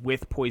see it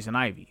with Poison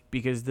Ivy,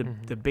 because the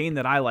Bane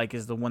that I like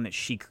is the one that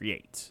she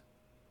creates.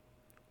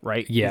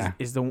 Right? Yeah.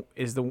 Is the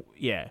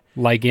yeah.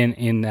 Like in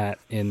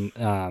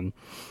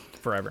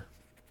Forever.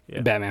 Yeah.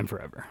 Batman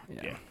Forever.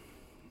 Yeah.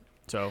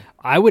 So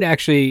I would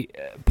actually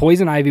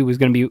Poison Ivy was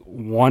going to be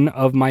one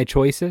of my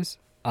choices.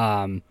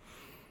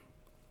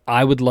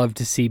 I would love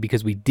to see,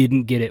 because we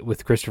didn't get it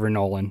with Christopher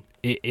Nolan.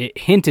 It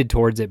hinted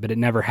towards it, but it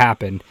never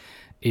happened.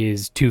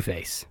 Is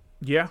Two-Face.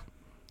 yeah.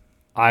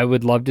 I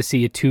would love to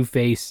see a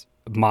Two-Face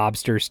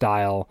mobster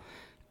style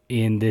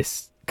in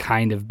this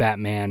kind of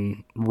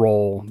Batman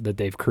role that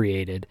they've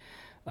created,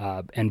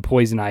 and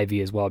Poison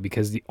Ivy as well,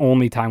 because the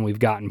only time we've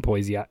gotten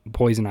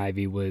Poison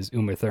Ivy was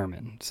Uma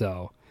Thurman.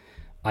 So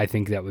I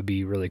think that would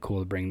be really cool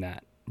to bring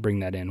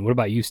that in. What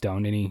about you,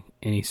 Stone?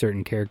 Any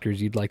certain characters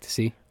you'd like to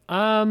see?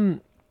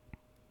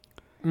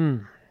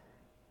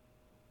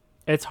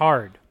 It's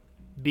hard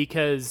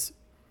because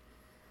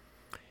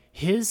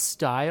his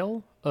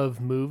style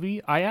of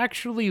movie, I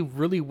actually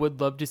really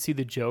would love to see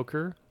the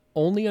Joker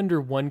only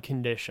under one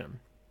condition.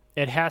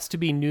 It has to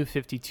be New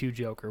 52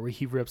 Joker, where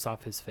he rips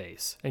off his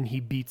face and he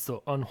beats the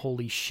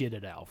unholy shit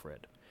at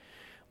Alfred.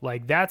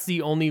 Like, that's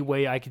the only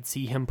way I could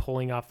see him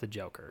pulling off the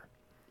Joker.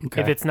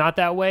 Okay. If it's not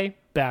that way,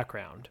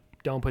 background.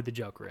 Don't put the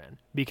Joker in,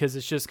 because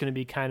it's just going to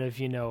be kind of,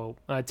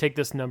 take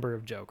this number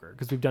of Joker,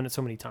 because we've done it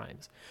so many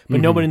times. But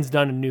nobody's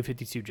done a New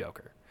 52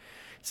 Joker.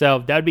 So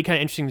that would be kind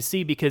of interesting to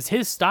see, because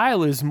his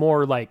style is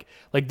more like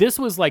this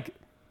was like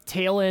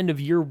tail end of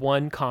year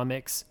one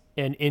comics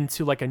and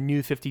into like a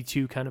New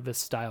 52 kind of a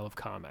style of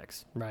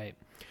comics, right?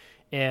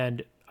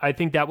 And I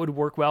think that would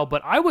work well.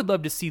 But I would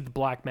love to see the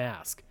Black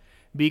Mask,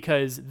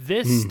 because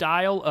this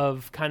style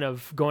of kind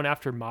of going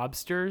after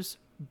mobsters,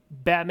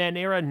 Batman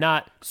era,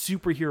 not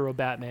superhero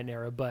Batman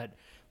era, but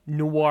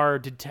noir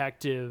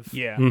detective,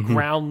 Yeah.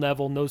 ground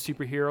level, no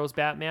superheroes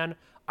Batman.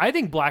 I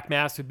think Black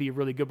Mask would be a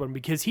really good one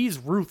because he's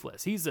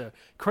ruthless. He's a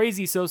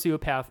crazy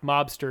sociopath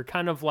mobster,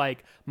 kind of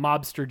like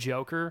Mobster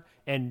Joker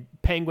and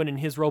Penguin in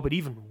his role, but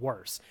even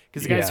worse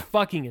because the guy's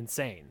fucking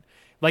insane.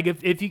 Like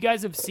if you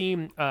guys have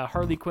seen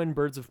Harley Quinn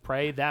Birds of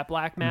Prey, that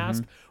Black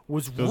Mask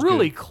was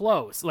really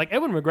close. Like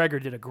Ewan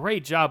McGregor did a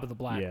great job with the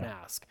Black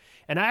Mask.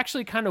 And I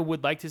actually kind of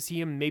would like to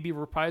see him maybe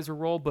reprise a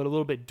role, but a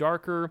little bit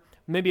darker,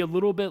 maybe a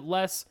little bit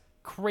less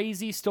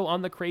crazy, still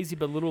on the crazy,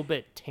 but a little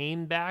bit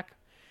tamed back.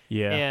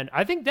 Yeah. And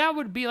I think that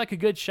would be like a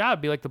good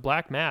shot, be like the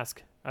Black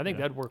Mask. I think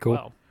that'd work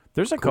well.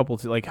 There's a couple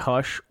too, like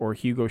Hush or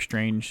Hugo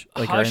Strange,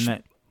 like are in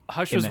that.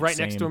 Hush was right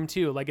next to him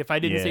too. Like if I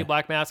didn't say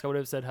Black Mask, I would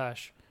have said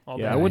Hush.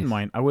 I wouldn't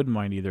mind. I wouldn't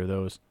mind either of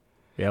those.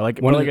 Yeah,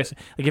 like I guess,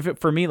 like if it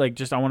for me, like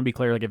just I want to be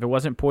clear, like if it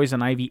wasn't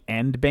Poison Ivy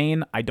and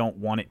Bane, I don't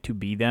want it to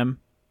be them.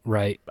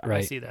 Right.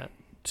 I see that.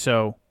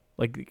 So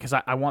like because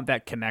I want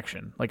that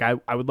connection. Like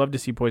I would love to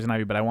see Poison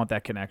Ivy, but I want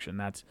that connection.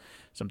 That's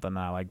something that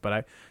I like.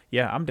 But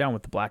I'm down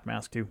with the Black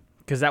Mask too.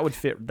 Because that would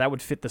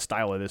fit the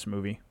style of this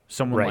movie.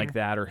 Someone like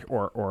that,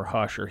 or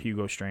Hush or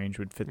Hugo Strange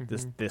would fit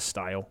this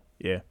style.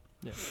 Yeah.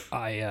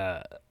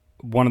 I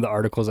one of the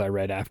articles I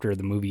read after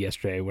the movie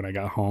yesterday when I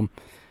got home,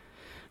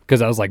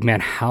 because I was like, man,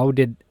 how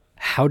did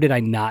I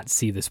not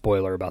see the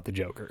spoiler about the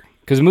Joker?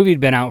 Because the movie had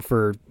been out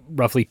for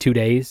roughly 2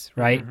 days,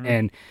 right?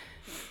 And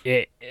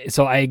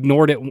so I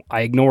ignored it.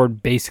 I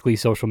ignored basically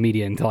social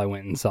media until I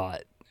went and saw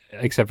it,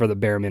 except for the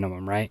bare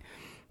minimum, right?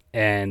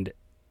 And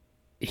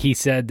he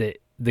said that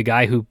the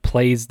guy who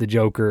plays the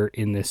Joker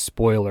in this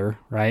spoiler,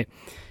 right,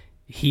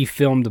 he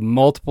filmed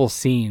multiple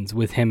scenes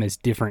with him as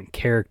different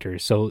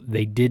characters, so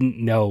they didn't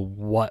know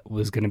what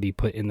was going to be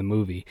put in the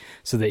movie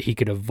so that he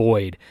could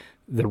avoid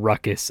the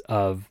ruckus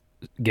of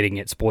getting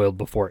it spoiled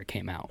before it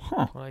came out.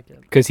 I like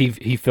it. Because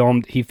he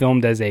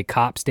filmed as a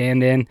cop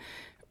stand-in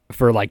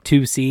for like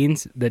 2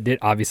 scenes that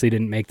obviously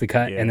didn't make the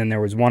cut, and then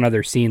there was one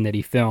other scene that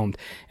he filmed,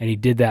 and he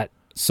did that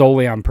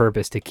solely on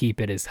purpose to keep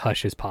it as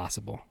hush as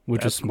possible,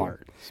 which is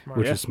smart.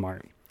 Which is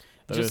smart.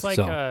 Just like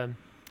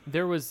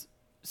there was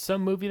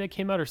some movie that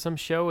came out or some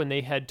show and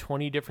they had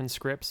 20 different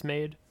scripts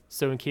made.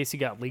 So in case it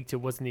got leaked, it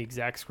wasn't the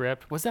exact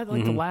script. Was that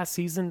like the last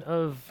season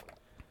of...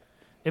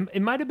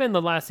 It might have been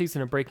the last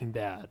season of Breaking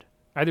Bad.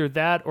 Either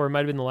that or it might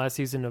have been the last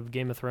season of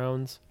Game of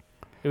Thrones.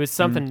 It was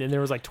something and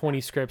there was like 20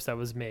 scripts that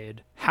was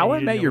made. How I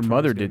Met Your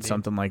Mother did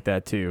something like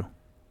that too.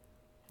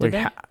 Did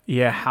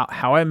they?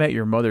 How I Met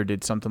Your Mother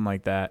did something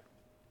like that.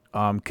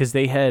 Because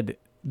they had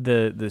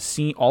the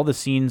scene, all the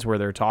scenes where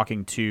they're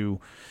talking to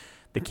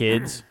the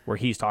kids, where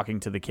he's talking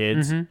to the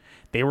kids,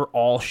 they were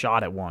all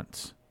shot at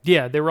once.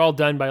 Yeah, they were all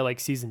done by like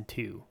season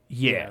 2.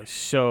 Yeah.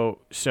 So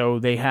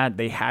they had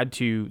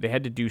to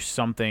do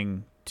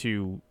something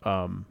to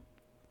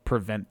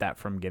prevent that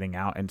from getting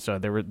out, and so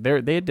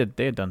they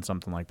had done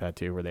something like that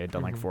too, where they had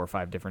done like 4 or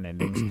 5 different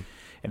endings,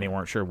 and they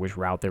weren't sure which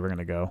route they were going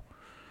to go.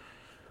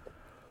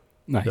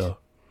 Nice. So,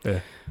 yeah.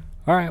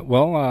 All right.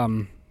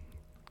 Well,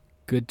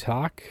 good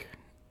talk.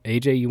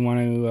 AJ, you want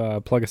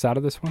to plug us out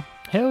of this one?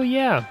 Hell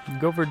yeah.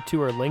 Go over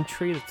to our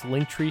Linktree. That's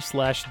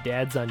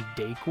Linktree/Dads on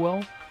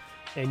Dayquil.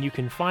 And you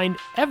can find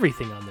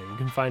everything on there. You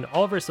can find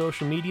all of our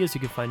social medias.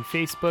 You can find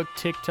Facebook,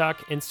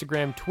 TikTok,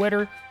 Instagram,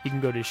 Twitter. You can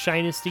go to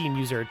Shinesty and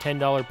use our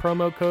 $10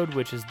 promo code,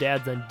 which is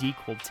Dads on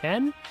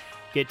Dayquil10.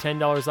 Get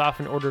 $10 off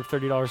an order of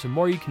 $30 or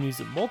more. You can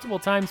use it multiple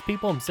times,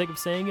 people. I'm sick of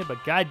saying it,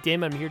 but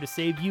goddamn, I'm here to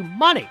save you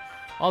money.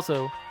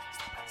 Also,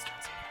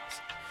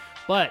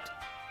 but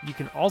you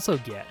can also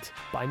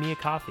buy me a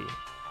coffee,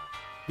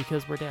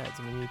 because we're dads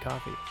and we need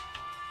coffee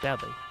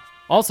badly.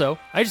 Also,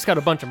 I just got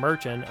a bunch of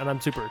merch in, and I'm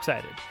super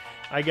excited.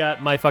 I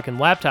got my fucking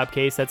laptop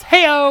case that's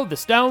Heyo the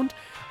Stoned.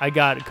 I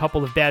got a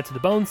couple of Bad to the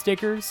Bone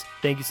stickers.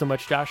 Thank you so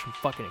much, Josh. I'm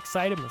fucking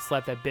excited. I'm gonna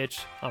slap that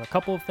bitch on a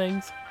couple of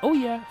things. Oh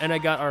yeah, and I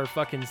got our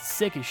fucking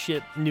sick as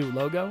shit new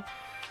logo.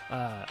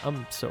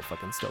 I'm so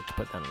fucking stoked to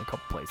put that in a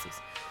couple places.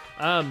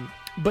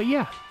 But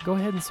yeah, go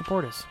ahead and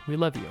support us. We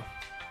love you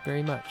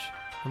very much,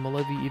 and we'll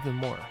love you even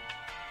more.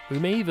 We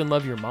may even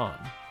love your mom,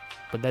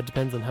 but that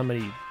depends on how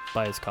many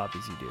bias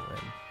copies you do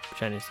and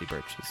Shinesty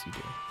purchases you do.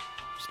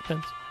 Just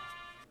depends.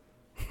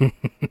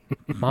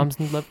 Moms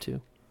need love too.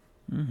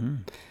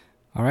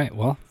 All right.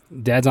 Well,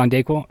 Dads on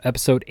Dayquil,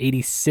 episode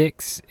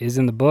 86 is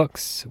in the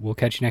books. We'll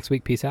catch you next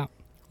week. Peace out.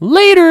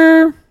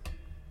 Later.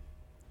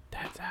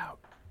 Dad's out.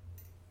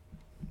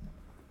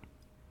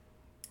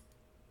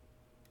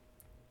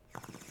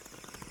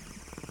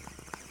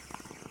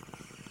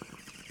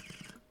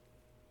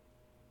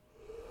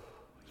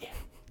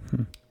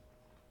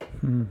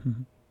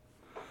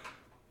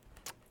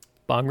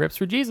 Bong rips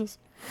for Jesus.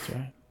 That's right.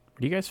 Where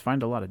do you guys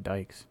find a lot of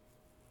dykes?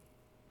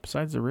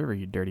 Besides the river,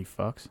 you dirty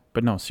fucks.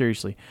 But no,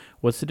 seriously,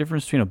 what's the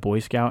difference between a Boy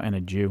Scout and a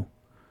Jew?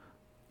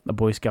 A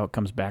Boy Scout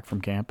comes back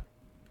from camp.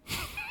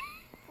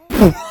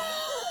 Preheat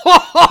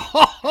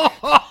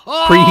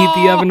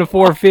the oven to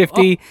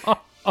 450.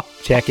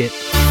 Check it.